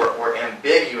we're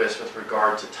ambiguous with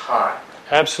regard to time.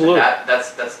 Absolutely.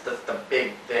 That's the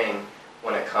big thing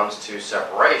when it comes to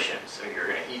separation. So you're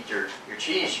going to eat your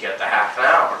cheese, you got the half an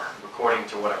hour according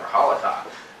to whatever halakha.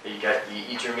 You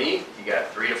eat your meat, you got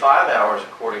 3 to 5 hours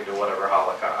according to whatever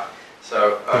halakha.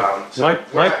 So,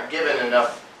 we're not given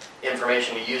enough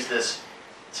information to use this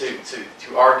to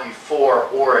argue for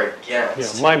or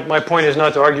against. Yeah, my point is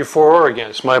not to argue for or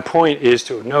against. My point is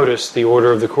to notice the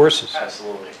order of the courses.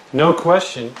 Absolutely. No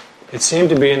question, it seemed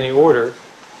to be in the order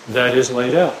that is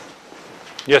laid out.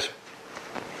 Yes, sir.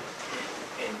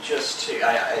 And just to,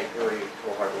 I agree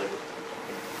wholeheartedly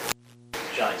with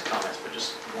Johnny's comments, but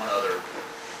just one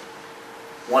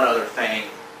other thing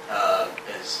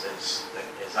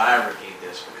as I reviewed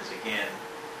this, because again,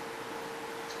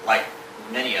 like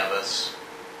many of us,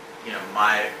 you know,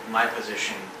 my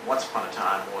position once upon a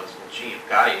time was, well, gee, if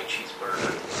God ate a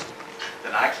cheeseburger,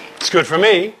 then I can't. It's good for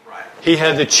me. Right. He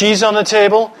had the cheese on the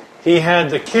table. He had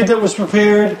the kid that was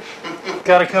prepared.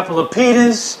 Got a couple of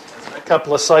pitas, a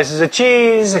couple of slices of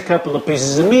cheese, a couple of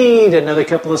pieces of meat, another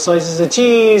couple of slices of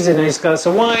cheese, a nice glass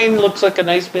of wine. Looks like a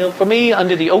nice meal for me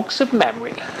under the oaks of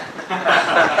memory.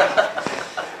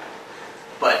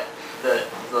 But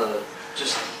the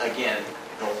just again,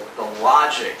 the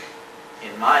logic,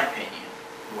 in my opinion,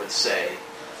 would say,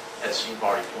 as you've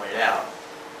already pointed out,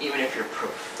 even if you're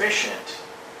proficient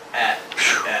at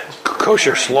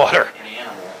Kosher slaughter an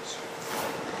animal,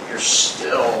 you're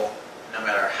still, no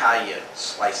matter how you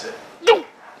slice it,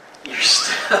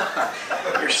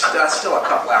 that's still a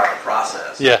couple hour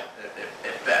process. Yeah.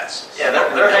 At best. Yeah,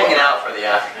 they're hanging out for the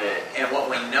afternoon. And what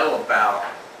we know about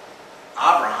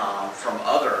Abraham from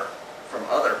other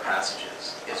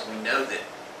passages is we know that,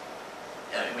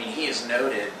 I mean, he is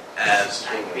noted as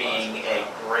being a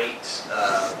great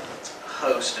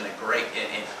host and a great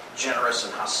and generous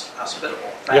and hospitable.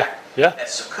 In fact, Yeah. at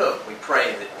Sukkot, we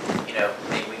pray that, you know,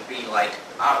 may we be like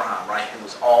Abraham, right, who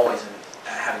was always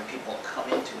having people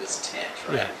come into his tent,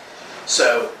 right? Yeah.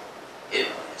 So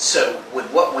with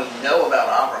what we know about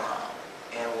Abraham,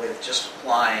 and with just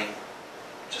applying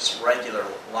just regular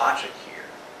logic here,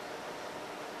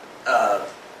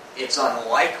 it's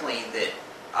unlikely that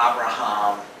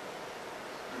Abraham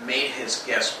made his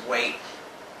guests wait,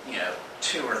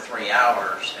 2 or 3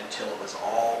 hours until it was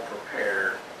all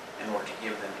prepared in order to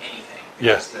give them anything.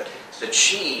 Yes. Because the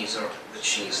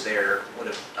cheese there would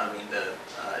have,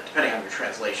 depending on your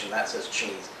translation, that says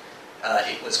cheese.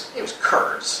 It was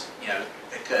curds,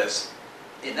 because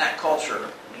in that culture,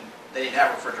 they didn't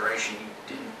have refrigeration.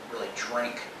 You didn't really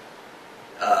drink.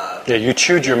 You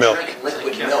chewed your milk. Drink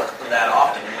liquid milk that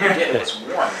often. And when you did, it was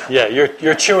warm milk. Yeah,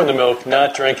 you're chewing the milk,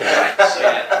 not drinking it. Right, so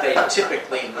they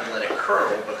typically would let it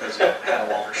curdle because it had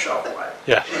a longer shelf life.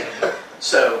 Yeah.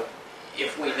 So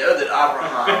if we know that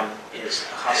Abraham is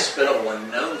hospitable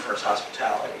and known for his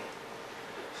hospitality,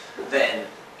 then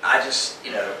I just,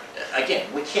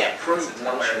 again, we can't prove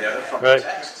one way or the other from the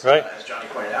text, as Johnny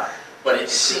pointed out, but it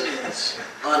seems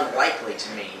unlikely to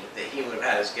me that he would have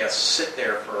had his guests sit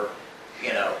there for,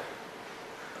 a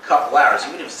couple hours,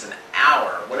 even if it's an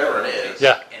hour, whatever it is,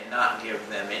 and not give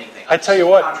them anything. I tell you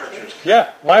what,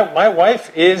 my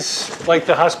wife is like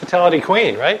the hospitality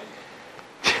queen, right?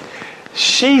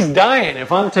 She's dying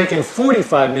if I'm taking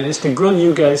 45 minutes to grill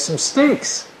you guys some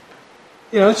steaks.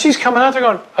 She's coming out there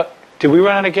going, did we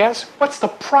run out of gas? What's the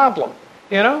problem?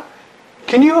 Can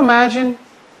you imagine?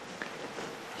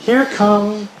 Here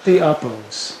come the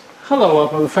Uppos. Hello,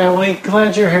 Uppo family.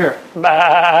 Glad you're here.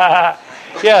 Bah.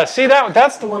 Yeah, see,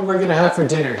 that's the one we're going to have for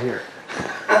dinner here.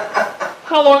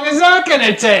 How long is that going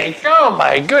to take? Oh,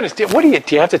 my goodness. Do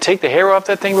you have to take the hair off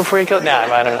that thing before you kill it? Nah,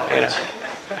 I don't know. I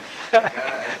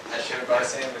should have bought a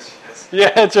sandwich.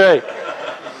 Yeah, that's right.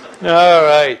 All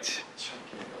right.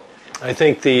 I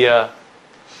think the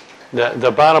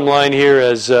bottom line here,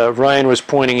 as Ryan was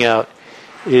pointing out,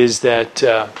 is that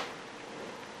it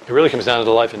really comes down to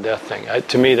the life and death thing.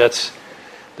 To me, that's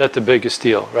the biggest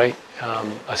deal, right?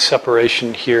 A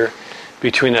separation here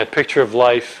between that picture of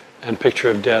life and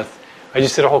picture of death. I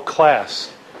just did a whole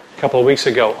class a couple of weeks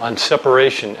ago on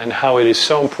separation and how it is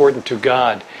so important to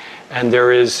God. And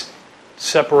there is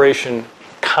separation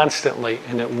constantly,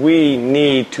 and that we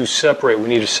need to separate. We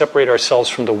need to separate ourselves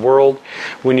from the world.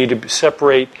 We need to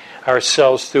separate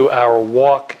ourselves through our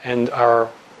walk and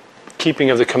our keeping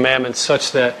of the commandments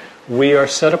such that we are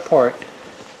set apart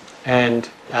and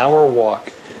our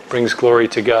walk brings glory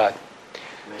to God.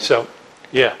 So,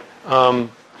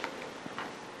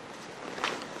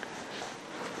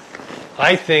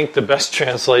 I think the best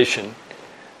translation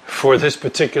for this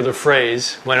particular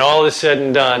phrase, when all is said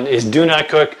and done, is do not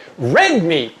cook red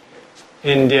meat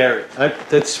in dairy.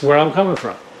 That's where I'm coming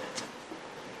from.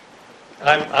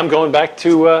 I'm going back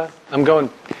to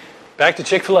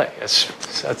Chick-fil-A.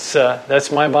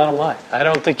 That's my bottom line. I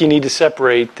don't think you need to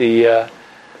separate the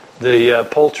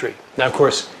poultry. Now, of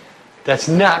course, that's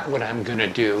not what I'm going to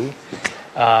do.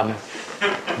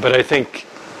 But I think,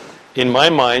 in my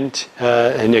mind,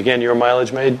 and again, your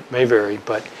mileage may vary,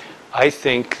 but I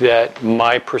think that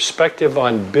my perspective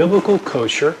on biblical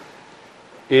kosher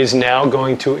is now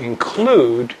going to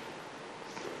include,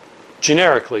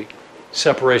 generically,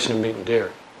 separation of meat and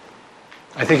dairy.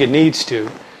 I think it needs to,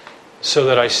 so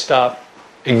that I stop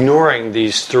ignoring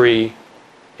these three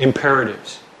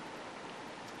imperatives.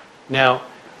 Now,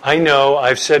 I know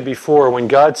I've said before, when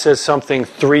God says something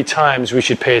 3 times, we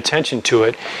should pay attention to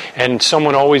it. And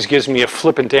someone always gives me a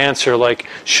flippant answer like,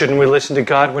 shouldn't we listen to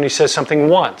God when He says something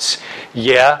once?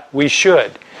 Yeah, we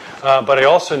should. But I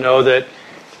also know that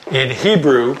in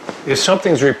Hebrew, if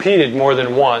something's repeated more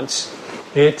than once,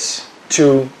 it's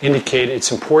to indicate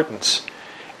its importance.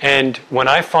 And when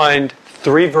I find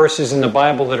 3 verses in the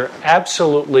Bible that are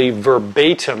absolutely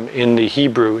verbatim in the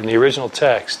Hebrew, in the original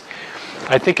text,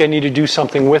 I think I need to do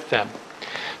something with them.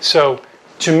 So,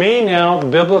 to me now,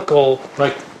 biblical,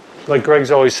 like Greg's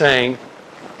always saying,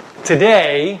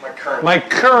 today, my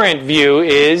current view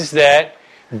is that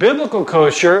biblical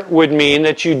kosher would mean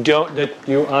that you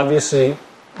obviously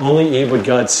only eat what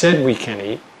God said we can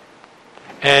eat,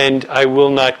 and I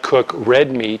will not cook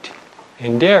red meat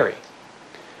in dairy.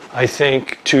 I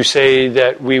think to say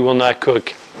that we will not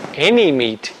cook any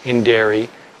meat in dairy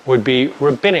would be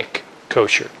rabbinic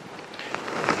kosher.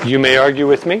 You may argue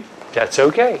with me. That's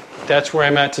okay. That's where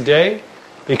I'm at today,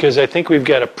 because I think we've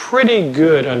got a pretty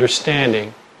good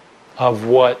understanding of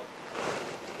what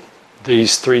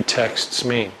these 3 texts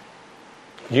mean.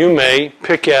 You may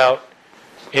pick out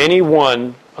any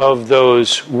one of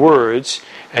those words,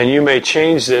 and you may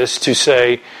change this to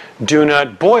say, do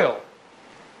not boil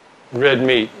red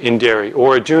meat in dairy,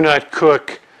 or do not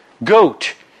cook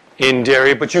goat in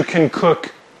dairy, but you can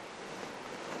cook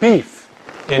beef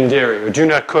in dairy, or do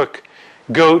not cook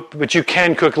goat, but you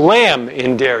can cook lamb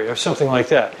in dairy, or something like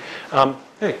that.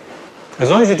 Hey, As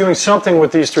long as you're doing something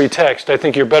with these three texts, I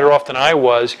think you're better off than I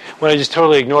was when I just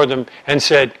totally ignored them and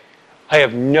said, I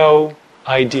have no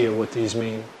idea what these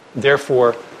mean.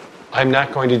 Therefore, I'm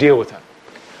not going to deal with them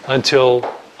until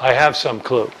I have some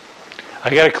clue. I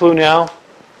got a clue now,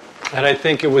 and I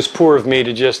think it was poor of me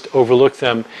to just overlook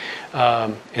them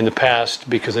in the past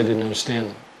because I didn't understand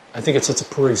them. I think it sets a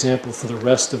poor example for the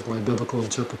rest of my biblical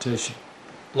interpretation.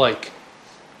 Like,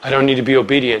 I don't need to be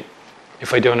obedient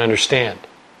if I don't understand.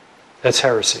 That's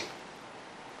heresy.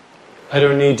 I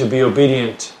don't need to be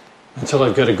obedient until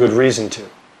I've got a good reason to.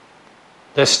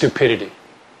 That's stupidity.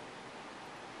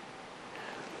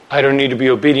 I don't need to be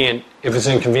obedient if it's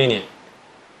inconvenient.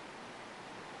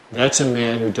 That's a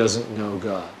man who doesn't know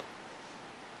God.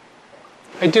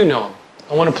 I do know him.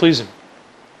 I want to please him.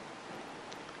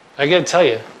 I got to tell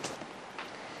you,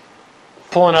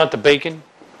 pulling out the bacon,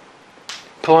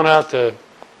 pulling out the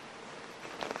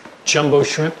jumbo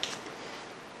shrimp,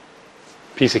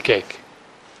 piece of cake.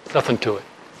 Nothing to it.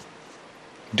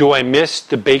 Do I miss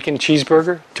the bacon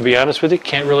cheeseburger? To be honest with you,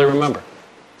 can't really remember.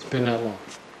 It's been that long.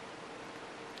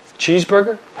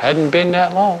 Cheeseburger? Hadn't been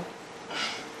that long.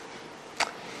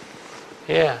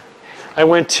 Yeah. I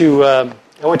went to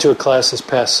a class this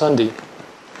past Sunday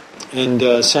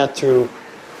and sat through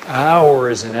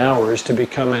hours and hours to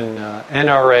become an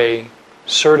NRA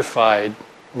certified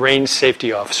range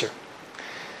safety officer.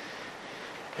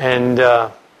 And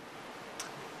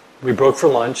we broke for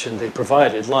lunch, and they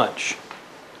provided lunch.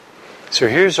 So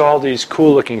here's all these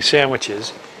cool-looking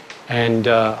sandwiches, and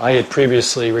I had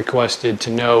previously requested to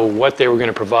know what they were going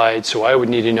to provide, so I would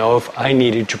need to know if I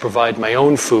needed to provide my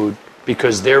own food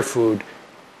because their food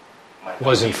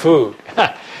wasn't food.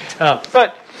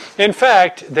 But in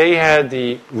fact, they had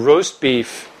the roast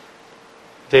beef,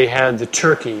 they had the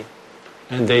turkey,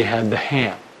 and they had the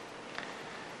ham.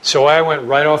 So I went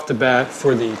right off the bat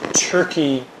for the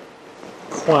turkey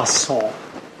croissant,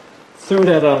 threw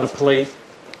that on the plate,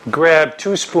 grabbed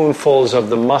 2 spoonfuls of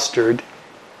the mustard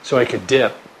so I could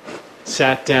dip,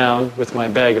 sat down with my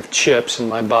bag of chips and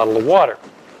my bottle of water.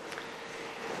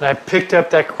 And I picked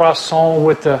up that croissant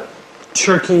with the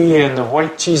turkey and the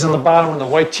white cheese on the bottom and the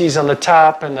white cheese on the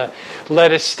top and the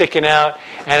lettuce sticking out,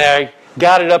 and I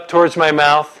got it up towards my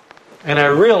mouth, and I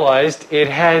realized it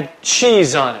had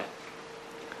cheese on it.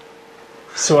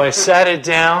 So I sat it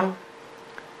down,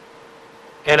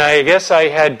 and I guess I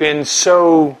had been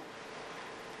so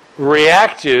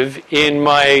reactive in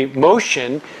my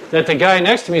motion that the guy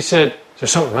next to me said, "Is there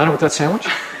something wrong with that sandwich?"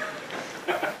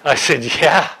 I said,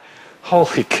 "Yeah.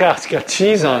 Holy cow, it's got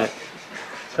cheese on it."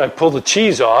 So I pulled the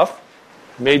cheese off,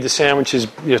 made the sandwiches,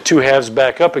 2 halves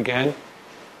back up again,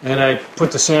 and I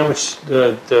put the sandwich,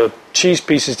 the cheese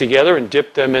pieces together and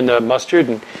dipped them in the mustard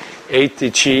and ate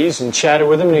the cheese and chatted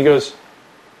with him, and he goes,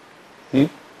 You're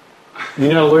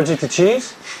not allergic to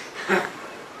cheese?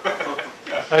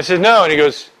 I said, no. And he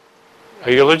goes,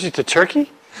 are you allergic to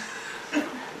turkey?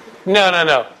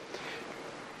 No.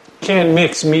 Can't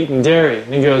mix meat and dairy.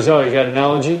 And he goes, oh, you got an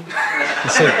allergy? I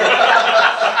said,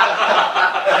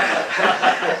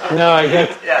 no, I got...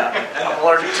 Yeah, I'm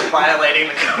allergic to violating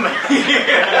the command.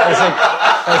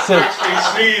 I said, He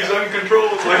sneezed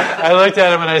uncontrollably. I looked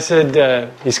at him and I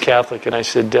said, he's Catholic, and I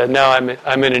said, no,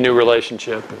 I'm in a new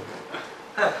relationship.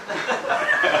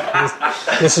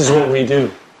 This is what we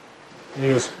do. And he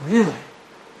goes, really?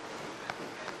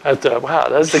 I thought, wow,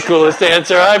 that's the coolest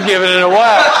answer I've given in a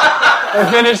while. I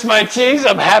finished my cheese.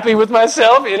 I'm happy with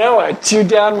myself. I chewed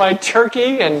down my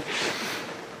turkey and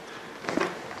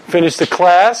finished the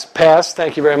class. Passed.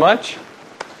 Thank you very much.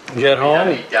 Get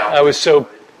home. I was so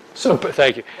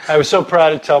thank you. I was so proud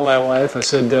to tell my wife. I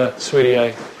said, sweetie,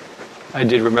 I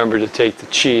did remember to take the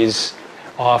cheese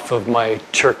off of my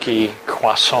turkey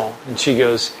croissant. And she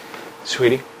goes,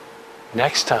 sweetie,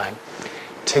 next time,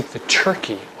 take the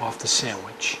turkey off the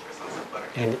sandwich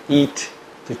and eat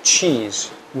the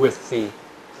cheese with the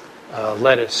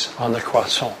lettuce on the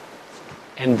croissant.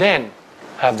 And then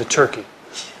have the turkey.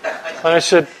 And I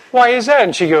said, why is that?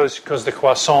 And she goes, because the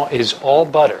croissant is all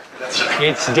butter.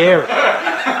 It's dairy. I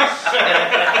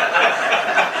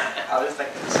was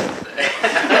thinking the same thing.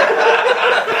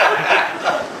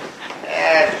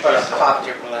 Popped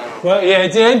your balloon. Well, yeah,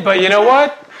 it did, but you know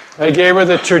what? I gave her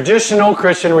the traditional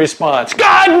Christian response.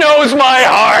 God knows my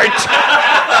heart!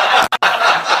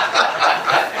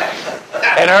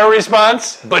 And her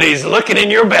response, but he's looking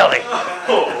in your belly.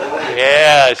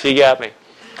 Yeah, she got me.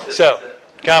 So,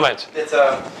 comments? It's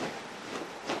at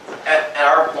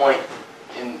our point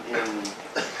in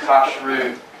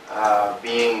Kashrut,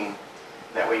 being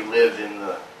that we lived in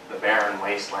the barren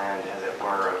wasteland, as it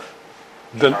were, of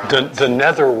The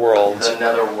netherworld. the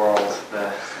netherworld,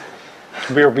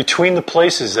 We are between the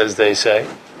places, as they say.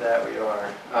 That we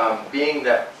are. Being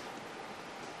that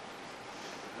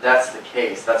that's the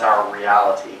case, that's our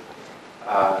reality,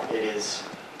 it is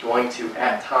going to,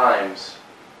 at times,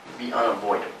 be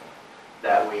unavoidable.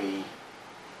 That we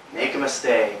make a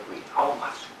mistake, oh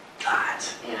my God,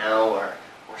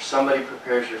 or somebody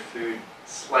prepares your food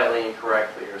slightly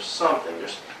incorrectly or something.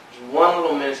 There's one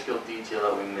little minuscule detail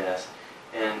that we miss,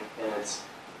 and it's,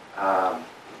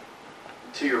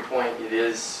 to your point, it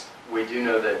is, we do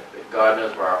know that God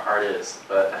knows where our heart is,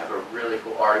 but I have a really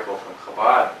cool article from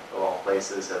Chabad, of all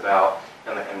places, about,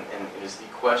 and it is the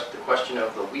question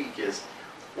of the week is,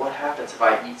 what happens if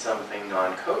I eat something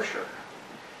non-kosher?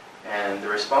 And the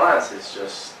response is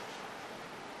just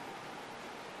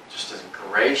as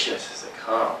gracious as it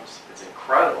comes. It's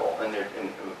incredible. And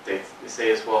they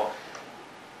say as well,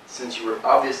 since you were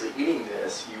obviously eating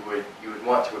this, you would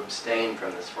want to abstain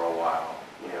from this for a while,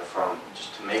 from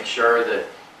just to make sure that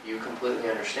you completely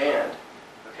understand.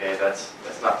 Okay, that's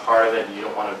not part of it. You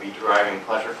don't want to be deriving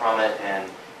pleasure from it, and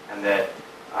that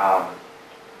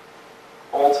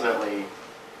ultimately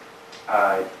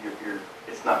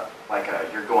it's not like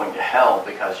you're going to hell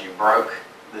because you broke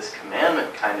this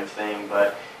commandment kind of thing,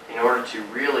 but in order to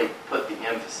really put the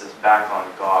emphasis back on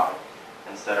God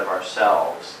instead of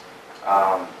ourselves,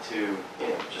 to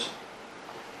just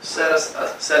set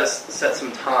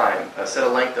some time, set a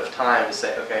length of time to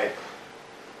say, okay,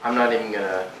 I'm not even going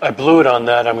to... I blew it on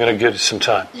that. I'm going to give it some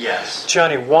time. Yes.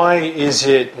 Johnny, why is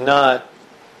it not,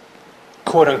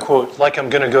 quote unquote, like I'm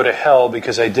going to go to hell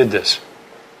because I did this?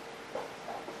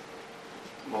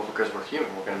 Well, because we're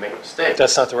human, we're going to make mistakes.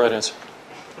 That's not the right answer.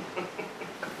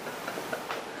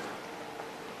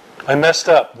 I messed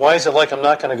up. Why is it like I'm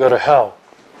not going to go to hell?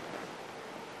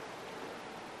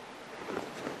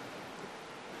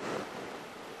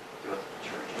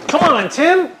 Come on,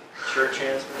 Tim. Church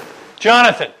answer.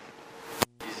 Jonathan.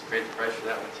 Jesus paid the price for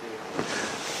that one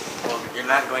too. Well, you're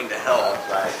not going to hell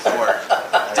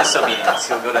for disobedience.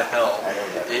 You'll go to hell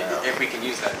if we can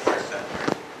use that word.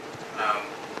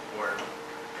 Or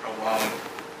prolonged.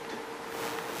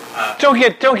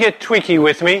 Don't get tweaky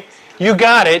with me. You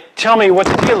got it. Tell me what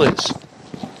the deal is.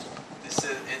 It's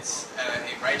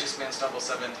a righteous man stumbles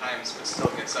 7 times but still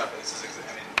gets up.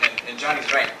 And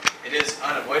Johnny's right. It is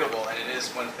unavoidable, and it is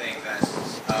one thing that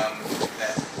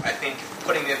I think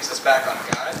putting the emphasis back on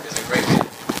God is a great way.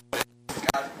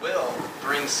 God will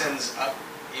bring sins up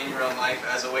in your own life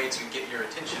as a way to get your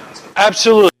attention on something.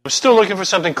 Absolutely. I'm still looking for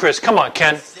something, Chris. Come on,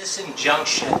 Ken. If this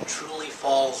injunction truly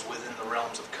falls within the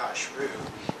realms of kashrut,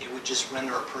 it would just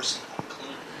render a person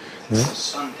unclean until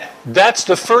sundown. That's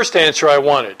the first answer I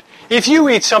wanted. If you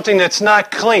eat something that's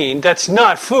not clean, that's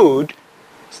not food,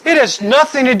 it has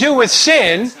nothing to do with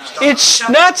sin. It's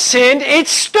not sin,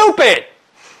 it's stupid.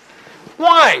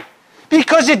 Why?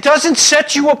 Because it doesn't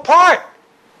set you apart.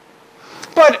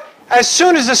 But as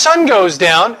soon as the sun goes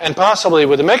down, and possibly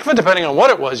with a mikvah, depending on what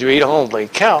it was, you eat a holy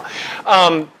cow,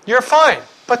 you're fine.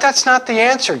 But that's not the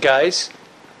answer, guys.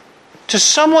 To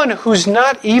someone who's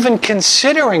not even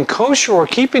considering kosher or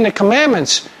keeping the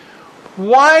commandments,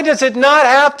 why does it not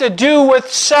have to do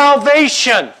with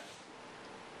salvation?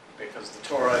 Because the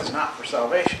Torah is not for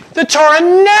salvation. The Torah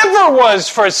never was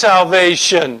for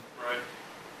salvation. Right.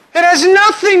 It has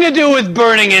nothing to do with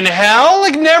burning in hell.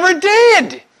 It never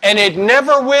did. And it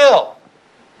never will.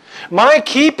 My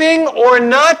keeping or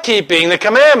not keeping the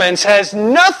commandments has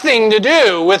nothing to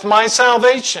do with my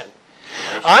salvation.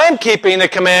 I'm keeping the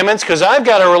commandments because I've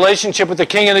got a relationship with the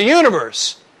King of the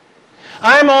universe.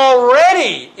 I'm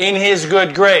already in His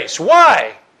good grace.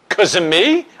 Why? Because of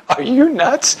me? Are you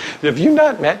nuts? Have you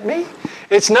not met me?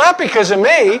 It's not because of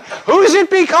me. Who is it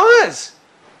because?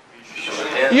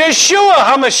 Yeshua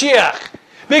HaMashiach.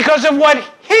 Because of what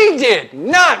He did,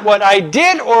 not what I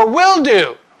did or will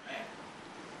do.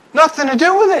 Nothing to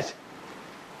do with it.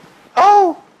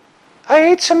 Oh, I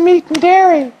ate some meat and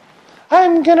dairy.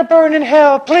 I'm going to burn in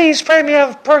hell. Please pray me out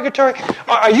of purgatory.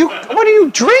 What are you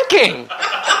drinking?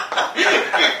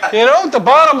 The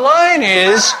bottom line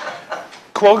is,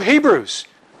 quote Hebrews,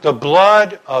 the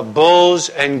blood of bulls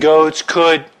and goats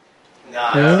could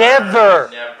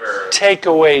never take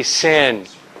away sin.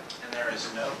 And there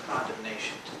is no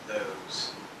condemnation to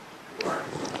those who are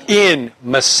in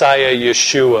Messiah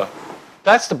Yeshua.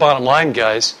 That's the bottom line,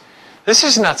 guys. This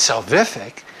is not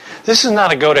salvific. This is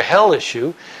not a go to hell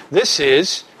issue. This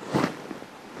is,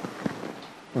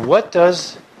 what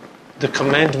does the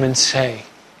commandment say?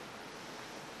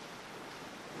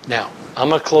 Now, I'm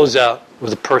going to close out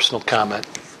with a personal comment.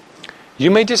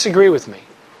 You may disagree with me.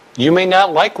 You may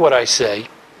not like what I say.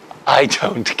 I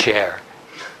don't care.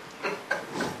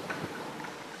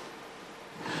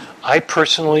 I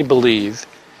personally believe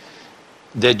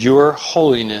that your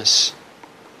holiness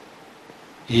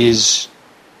is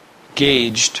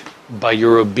gauged by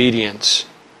your obedience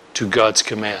to God's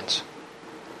commands.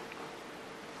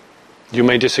 You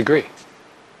may disagree.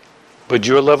 But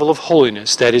your level of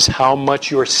holiness, that is how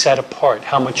much you're set apart,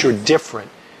 how much you're different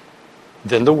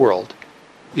than the world,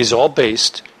 is all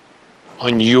based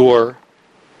on your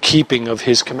keeping of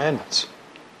His commandments.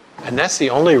 And that's the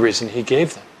only reason He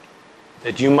gave them.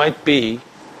 That you might be,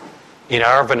 in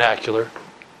our vernacular,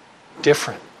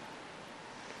 different.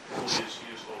 Holy as He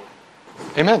is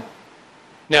holy. Amen.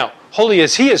 Now, holy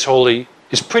as He is holy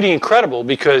is pretty incredible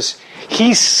because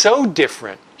He's so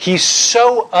different, He's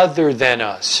so other than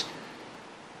us,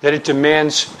 that it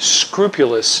demands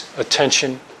scrupulous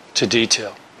attention to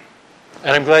detail.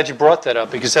 And I'm glad you brought that up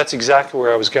because that's exactly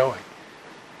where I was going.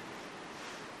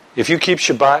 If you keep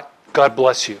Shabbat, God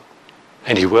bless you.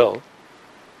 And He will.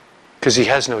 Because He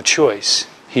has no choice.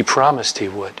 He promised He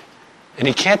would. And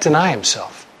He can't deny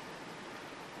Himself.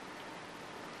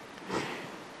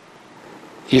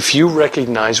 If you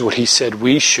recognize what He said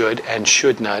we should and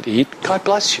should not eat, God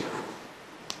bless you.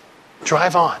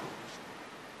 Drive on.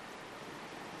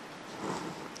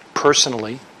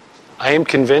 Personally, I am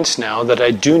convinced now that I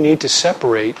do need to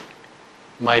separate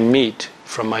my meat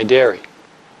from my dairy.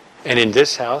 And in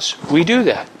this house, we do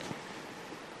that.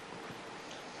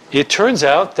 It turns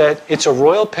out that it's a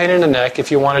royal pain in the neck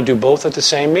if you want to do both at the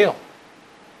same meal.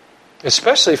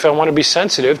 Especially if I want to be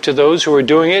sensitive to those who are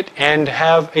doing it and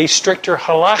have a stricter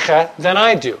halacha than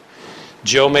I do.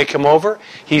 Joe may come over,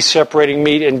 he's separating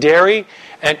meat and dairy,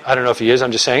 and I don't know if he is,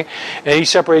 I'm just saying, and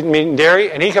he's separating meat and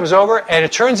dairy, and he comes over, and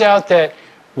it turns out that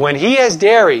when he has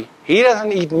dairy, he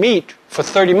doesn't eat meat for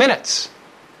 30 minutes.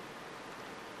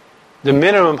 The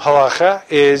minimum halacha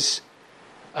is,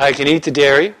 I can eat the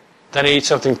dairy, then I eat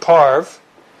something parv,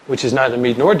 which is neither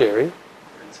meat nor dairy,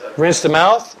 rinse the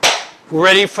mouth,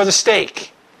 ready for the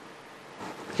steak.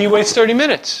 He waits 30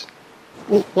 minutes.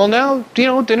 Well, now,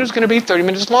 dinner's going to be 30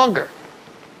 minutes longer.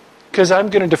 Because I'm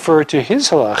going to defer to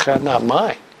his halacha, not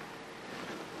mine.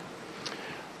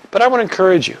 But I want to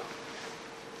encourage you.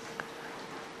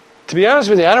 To be honest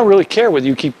with you, I don't really care whether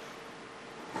you keep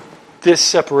this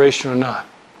separation or not.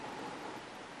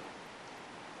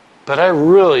 But I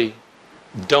really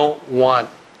don't want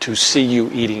to see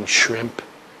you eating shrimp,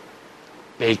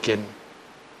 bacon,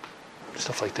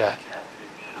 stuff like that.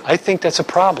 I think that's a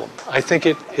problem. I think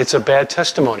it's a bad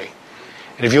testimony.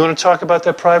 And if you want to talk about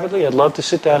that privately, I'd love to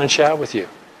sit down and chat with you.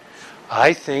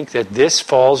 I think that this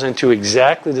falls into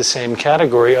exactly the same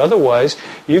category. Otherwise,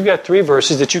 you've got 3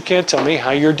 verses that you can't tell me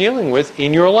how you're dealing with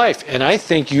in your life. And I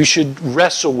think you should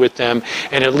wrestle with them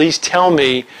and at least tell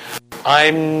me,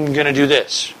 I'm going to do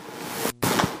this.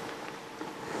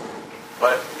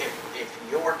 But if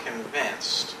you're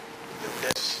convinced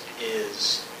that this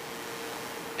is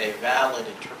a valid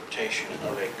interpretation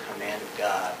of a command of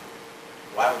God,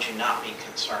 why would you not be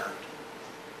concerned?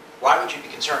 Why would you be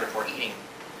concerned if we're eating,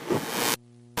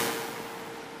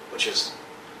 which is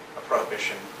a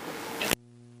prohibition,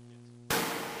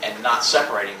 and not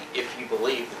separating if you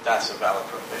believe that that's a valid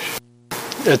prohibition?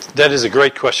 That is a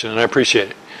great question, and I appreciate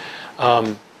it.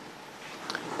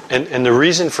 And the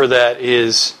reason for that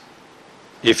is,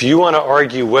 if you want to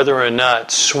argue whether or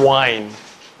not swine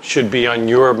should be on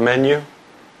your menu,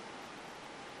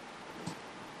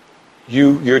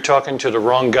 you're talking to the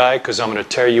wrong guy, because I'm going to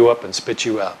tear you up and spit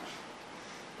you out.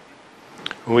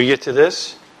 When we get to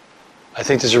this, I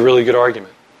think there's a really good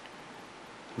argument.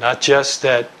 Not just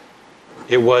that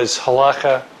it was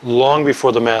halacha long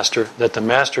before the master, that the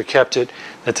master kept it,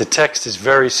 that the text is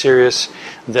very serious,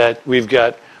 that we've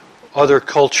got other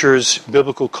cultures,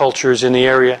 biblical cultures in the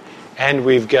area, and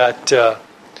we've got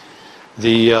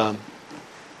the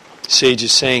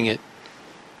sages saying it.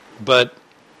 But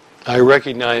I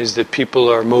recognize that people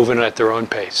are moving at their own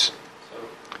pace.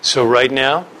 So right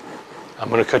now, I'm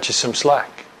going to cut you some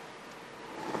slack.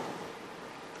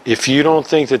 If you don't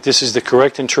think that this is the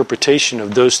correct interpretation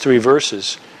of those 3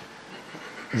 verses,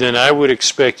 then I would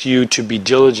expect you to be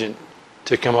diligent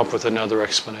to come up with another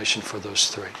explanation for those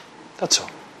 3. That's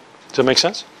all. Does that make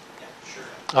sense? Yeah, sure.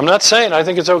 I'm not saying I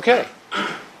think it's okay. And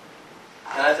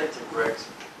I think to Greg's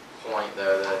point,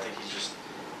 though, that I think he's just,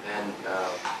 and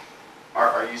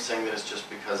are you saying that it's just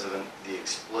because of the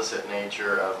explicit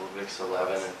nature of Leviticus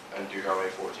 11 and Deuteronomy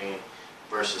 14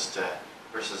 versus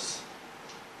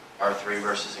our 3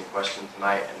 verses in question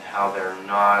tonight, and how they're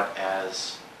not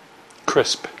as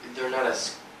Crisp. they're not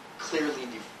as clearly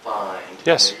defined?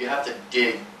 Yes. You have to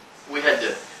dig. We had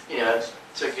to, it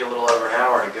took you a little over an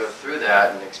hour to go through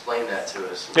that and explain that to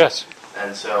us. Yes.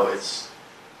 And so it's,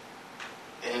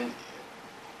 and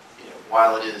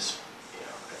while it is,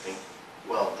 I think,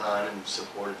 well done and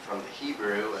supported from the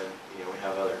Hebrew, and we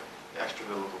have other extra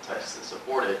biblical texts that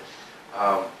support it,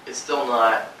 it's still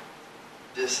not.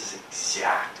 This is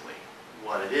exactly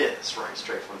what it is, right,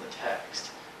 straight from the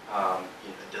text.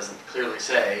 It doesn't clearly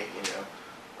say,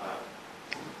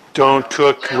 Don't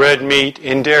cook red meat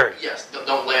in dairy. Yes,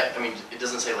 don't let. It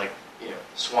doesn't say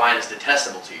swine is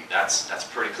detestable to you. That's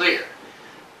pretty clear.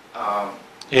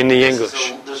 In the English.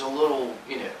 So there's a little,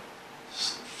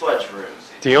 fudge room.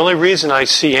 The only reason I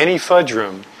see any fudge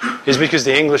room is because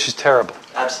the English is terrible.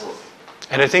 Absolutely.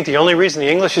 And I think the only reason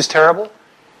the English is terrible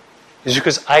is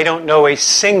because I don't know a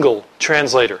single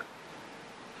translator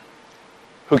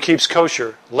who keeps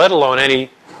kosher, let alone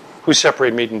any who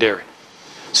separate meat and dairy.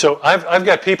 So I've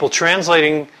got people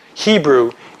translating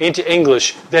Hebrew into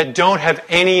English that don't have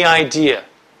any idea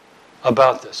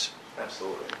about this.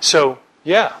 Absolutely. So,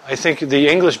 yeah, I think the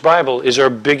English Bible is our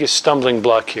biggest stumbling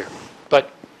block here. But,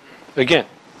 again,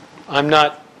 I'm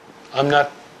not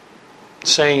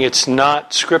saying it's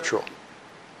not scriptural.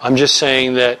 I'm just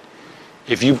saying that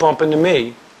if you bump into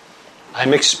me,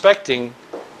 I'm expecting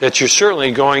that you're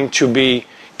certainly going to be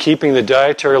keeping the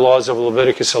dietary laws of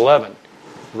Leviticus 11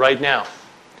 right now.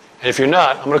 And if you're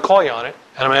not, I'm going to call you on it,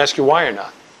 and I'm going to ask you why you're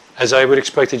not, as I would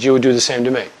expect that you would do the same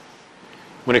to me.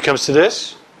 When it comes to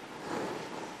this,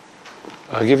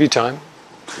 I'll give you time.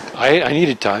 I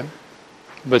needed time.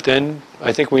 But then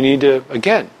I think we need to,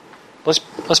 again,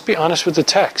 let's be honest with the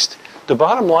text. The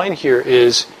bottom line here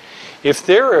is, if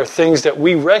there are things that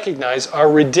we recognize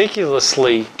are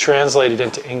ridiculously translated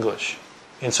into English,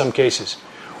 in some cases,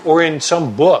 or in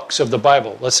some books of the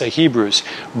Bible, let's say Hebrews,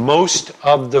 most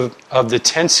of the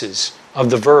tenses of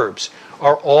the verbs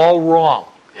are all wrong.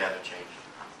 Yeah, they're changed.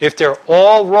 If they're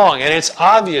all wrong, and it's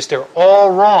obvious they're all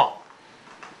wrong,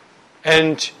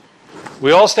 and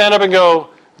we all stand up and go,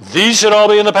 these should all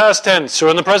be in the past tense, or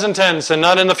in the present tense, and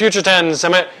not in the future tense,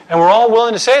 and we're all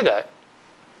willing to say that.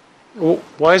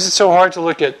 Why is it so hard to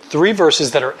look at 3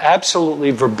 verses that are absolutely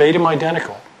verbatim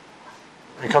identical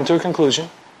and come to a conclusion?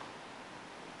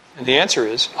 And the answer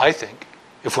is, I think,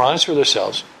 if we're honest with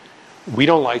ourselves, we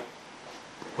don't like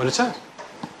what it says.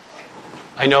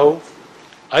 I know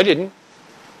I didn't.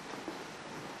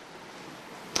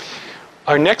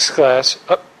 Our next class,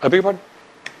 I beg your pardon?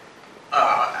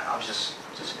 I was just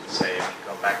going to say,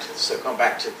 going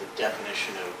back to the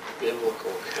definition of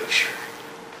biblical kosher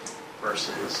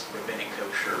versus rabbinic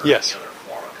kosher, or Yes. the other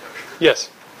form of kosher. Yes.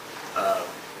 I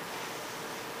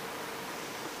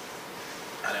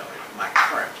know my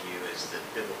current view is that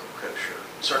biblical kosher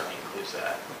certainly includes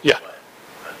that. Yeah.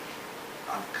 But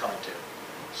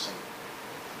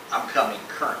I'm coming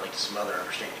currently to some other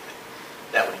understanding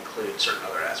that would include certain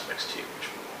other aspects too, which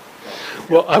we won't.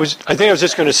 Well, I think I was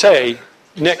just going to say,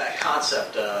 Nick, That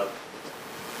concept of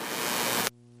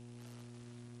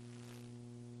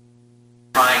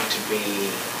trying to be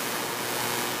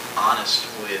honest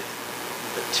with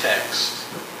the text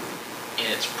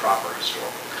in its proper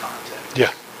historical context.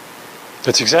 yeah,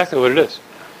 that's exactly what it is.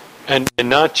 And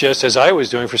not just, as I was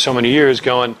doing for so many years,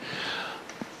 going,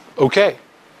 okay,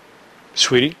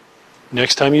 sweetie,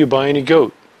 next time you buy any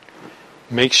goat,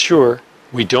 make sure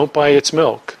we don't buy its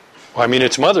milk,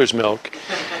 its mother's milk,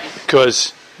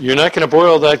 because you're not going to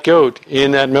boil that goat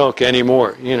in that milk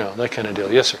anymore. That kind of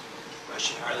deal. Yes, sir.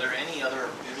 Question: are there any other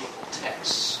biblical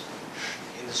texts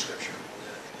in the Scripture, in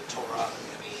the Torah,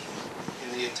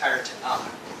 in the entire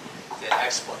Tanakh, that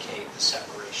explicate the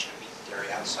separation of meat and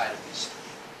dairy outside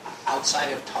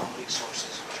of Talmudic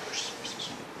sources and Jewish sources?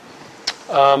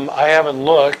 I haven't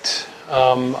looked.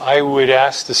 I would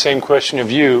ask the same question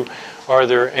of you. Are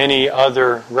there any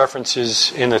other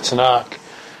references in the Tanakh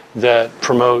that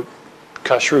promote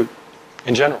kashrut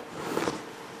in general?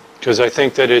 Because I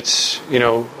think that it's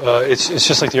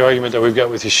just like the argument that we've got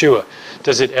with Yeshua.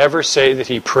 Does it ever say that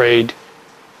he prayed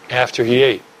after he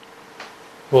ate?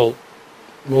 Well,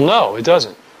 no, it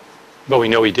doesn't. But we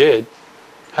know he did.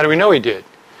 How do we know he did?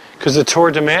 Because the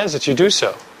Torah demands that you do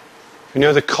so.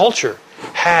 The culture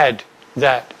had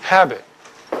that habit.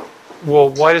 Well,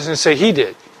 why doesn't it say he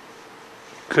did?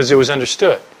 Because it was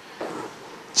understood.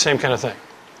 Same kind of thing.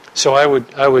 So I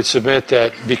would submit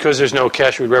that because there's no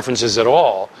kashrut references at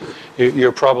all,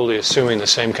 you're probably assuming the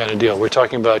same kind of deal. We're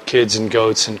talking about kids and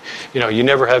goats, and you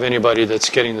never have anybody that's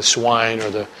getting the swine or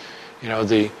the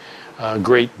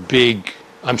great big.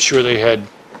 I'm sure they had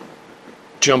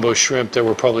jumbo shrimp that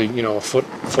were probably a foot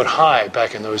high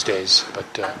back in those days. But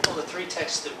Well, the 3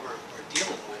 texts that we're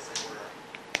dealing with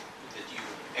that you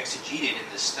exegeted in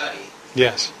this study,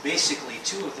 yes, basically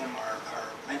 2 of them are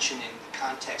mentioned in the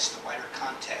context, the wider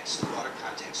context, the broader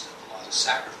context of the laws of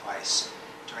sacrifice,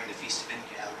 during the Feast of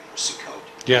Ingathering, or Sukkot.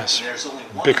 Yes. And there's only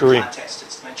one Bikurim. context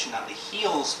that's mentioned on the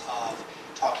heels of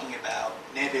talking about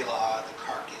nevelah, the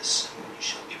carcass, and you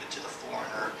shall give it to the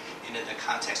foreigner. And in the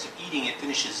context of eating, it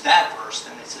finishes that verse,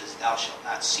 then it says, thou shalt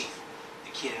not seethe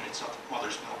the kid in its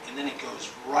mother's milk. And then it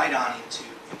goes right on into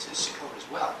Sukkot as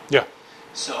well. Yeah.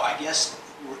 So I guess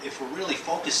if we're really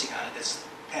focusing on it, that's the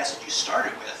passage you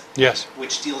started with, Yes.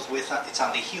 which deals with, it's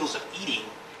on the heels of eating,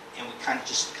 and we kind of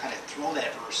throw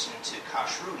that verse into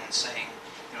kashrut and saying,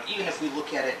 even if we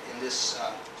look at it in this,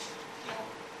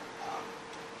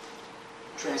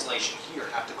 translation here,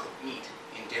 not to cook meat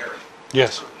in dairy,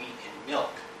 Yes. to cook meat in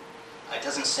milk, it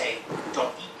doesn't say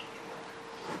don't eat meat in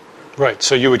milk. Right.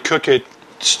 So you would cook it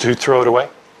to throw it away?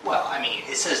 Well, I mean,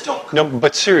 it says don't cook. No,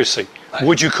 but seriously,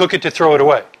 would you cook it to throw it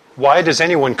away? Why does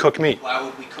anyone cook meat? Why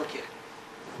would we cook it?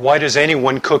 Why does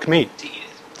anyone cook meat? To eat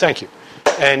it. Thank you.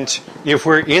 And if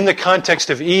we're in the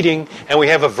context of eating and we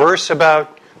have a verse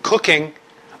about cooking,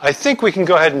 I think we can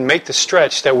go ahead and make the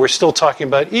stretch that we're still talking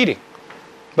about eating.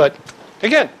 But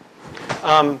again,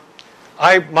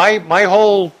 my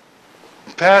whole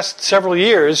past several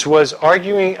years was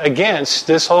arguing against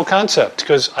this whole concept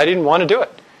because I didn't want to do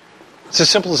it. It's as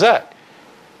simple as that.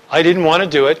 I didn't want to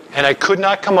do it, and I could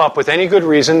not come up with any good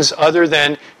reasons other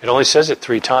than it only says it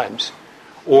 3 times.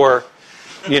 Or,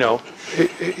 I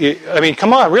mean,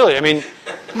 come on, really. I mean,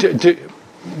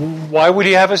 why would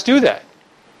he have us do that?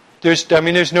 There's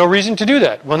no reason to do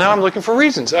that. Well, now I'm looking for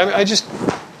reasons.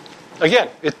 Again,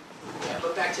 Yeah,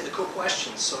 but back to the cook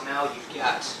question. So now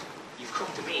you've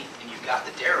cooked the meat and you've got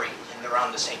the dairy, and they're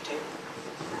on the same table.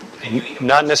 And you eat them.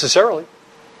 Not necessarily.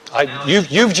 Now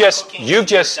You've just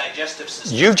digestive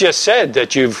system. you've just said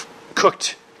that you've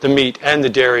cooked the meat and the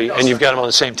dairy and you've got them on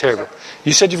the same table.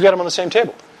 You said you've got them on the same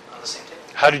table. On the same table.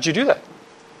 How did you do that?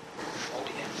 Well,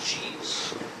 we had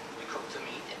cheese. We cooked the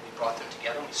meat and we brought them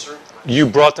together and we served them. You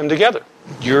brought them together.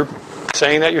 You're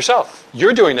saying that yourself.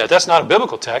 You're doing that. That's not a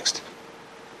biblical text.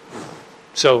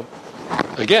 So,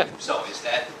 again, So is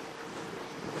that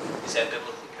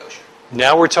biblically kosher?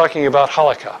 now we're talking about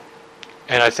halakha.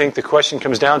 And I think the question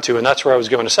comes down to, and that's where I was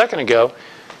going a second ago,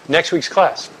 next week's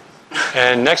class.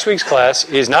 And next week's class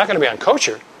is not going to be on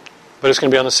kosher, but it's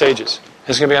going to be on the sages.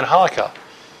 It's going to be on halakha.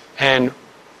 And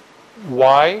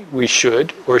why we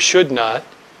should or should not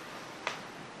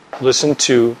listen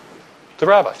to the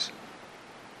rabbis.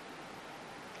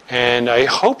 And I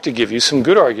hope to give you some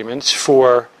good arguments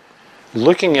for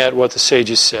looking at what the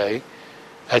sages say,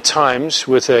 at times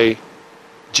with a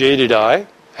jaded eye,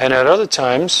 and at other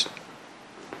times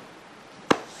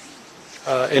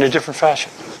in a different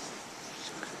fashion.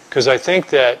 Because I think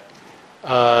that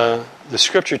the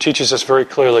Scripture teaches us very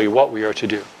clearly what we are to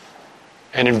do.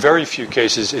 And in very few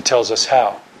cases, it tells us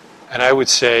how. And I would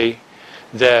say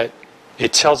that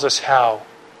it tells us how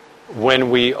when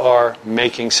we are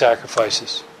making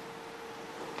sacrifices.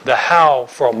 The how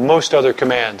for most other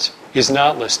commands is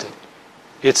not listed.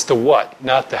 It's the what,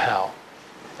 not the how.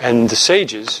 And the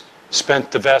sages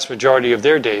spent the vast majority of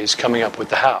their days coming up with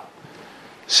the how.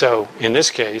 So, in this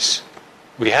case,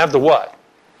 we have the what.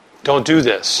 Don't do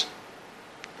this.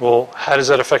 Well, how does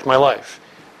that affect my life?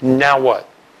 Now what?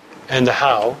 And the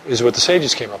how is what the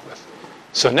sages came up with.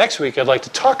 So next week, I'd like to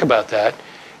talk about that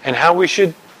and how we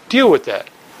should deal with that.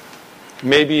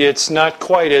 Maybe it's not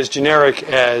quite as generic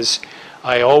as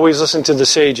I always listen to the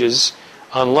sages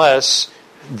unless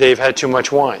they've had too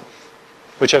much wine,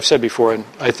 which I've said before and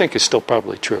I think is still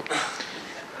probably true.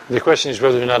 The question is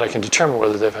whether or not I can determine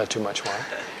whether they've had too much wine.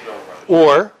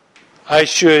 Or I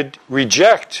should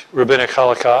reject rabbinic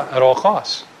halakha at all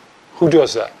costs. Who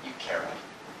does that? You carrot.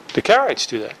 The Karaites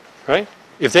do that, right?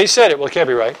 If they said it, well, it can't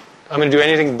be right. I'm going to do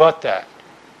anything but that.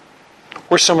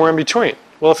 Or somewhere in between.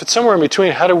 Well, if it's somewhere in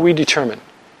between, how do we determine?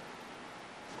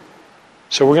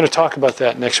 So we're going to talk about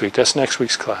that next week. That's next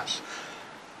week's class.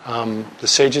 The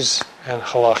sages and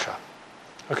halakha.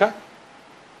 Okay?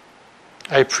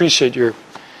 I appreciate your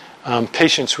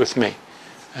patience with me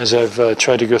as I've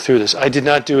tried to go through this. I did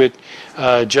not do it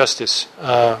justice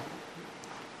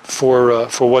for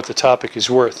what the topic is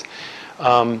worth.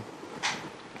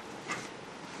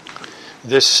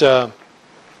 This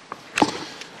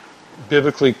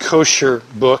biblically kosher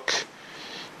book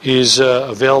is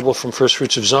available from First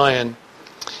Fruits of Zion,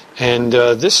 and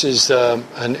this is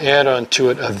an add-on to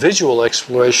it, a visual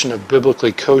exploration of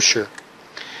biblically kosher.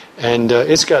 And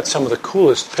it's got some of the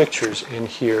coolest pictures in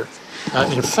here.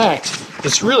 In fact,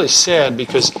 it's really sad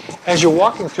because as you're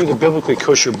walking through the biblically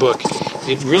kosher book,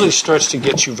 it really starts to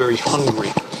get you very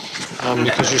hungry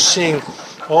because you're seeing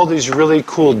all these really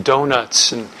cool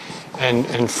donuts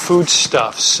and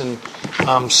foodstuffs, and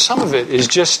some of it is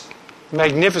just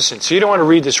magnificent. So you don't want to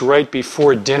read this right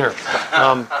before dinner.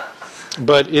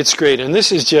 But it's great. And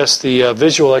this is just the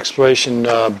visual exploration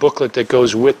booklet that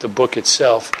goes with the book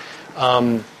itself.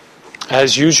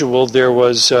 As usual, there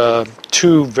was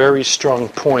 2 very strong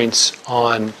points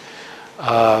on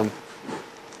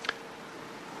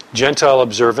Gentile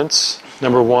observance,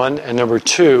 number 1, and number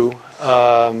 2,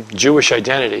 Jewish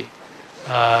identity,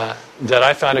 that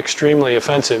I found extremely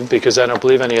offensive because I don't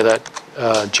believe any of that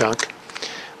junk.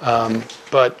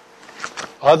 But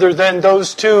other than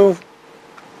those 2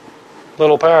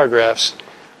 little paragraphs,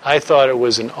 I thought it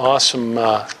was an awesome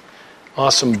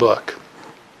book.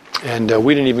 And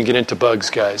we didn't even get into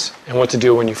bugs, guys, and what to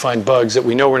do when you find bugs that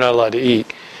we know we're not allowed to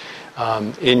eat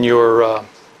in your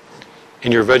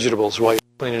vegetables while you're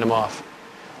cleaning them off.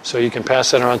 So you can pass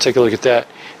that around, take a look at that.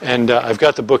 And I've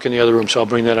got the book in the other room, so I'll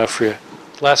bring that up for you.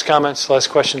 Last comments, last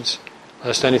questions,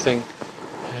 last anything?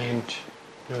 And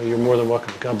you're more than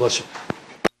welcome. God bless you.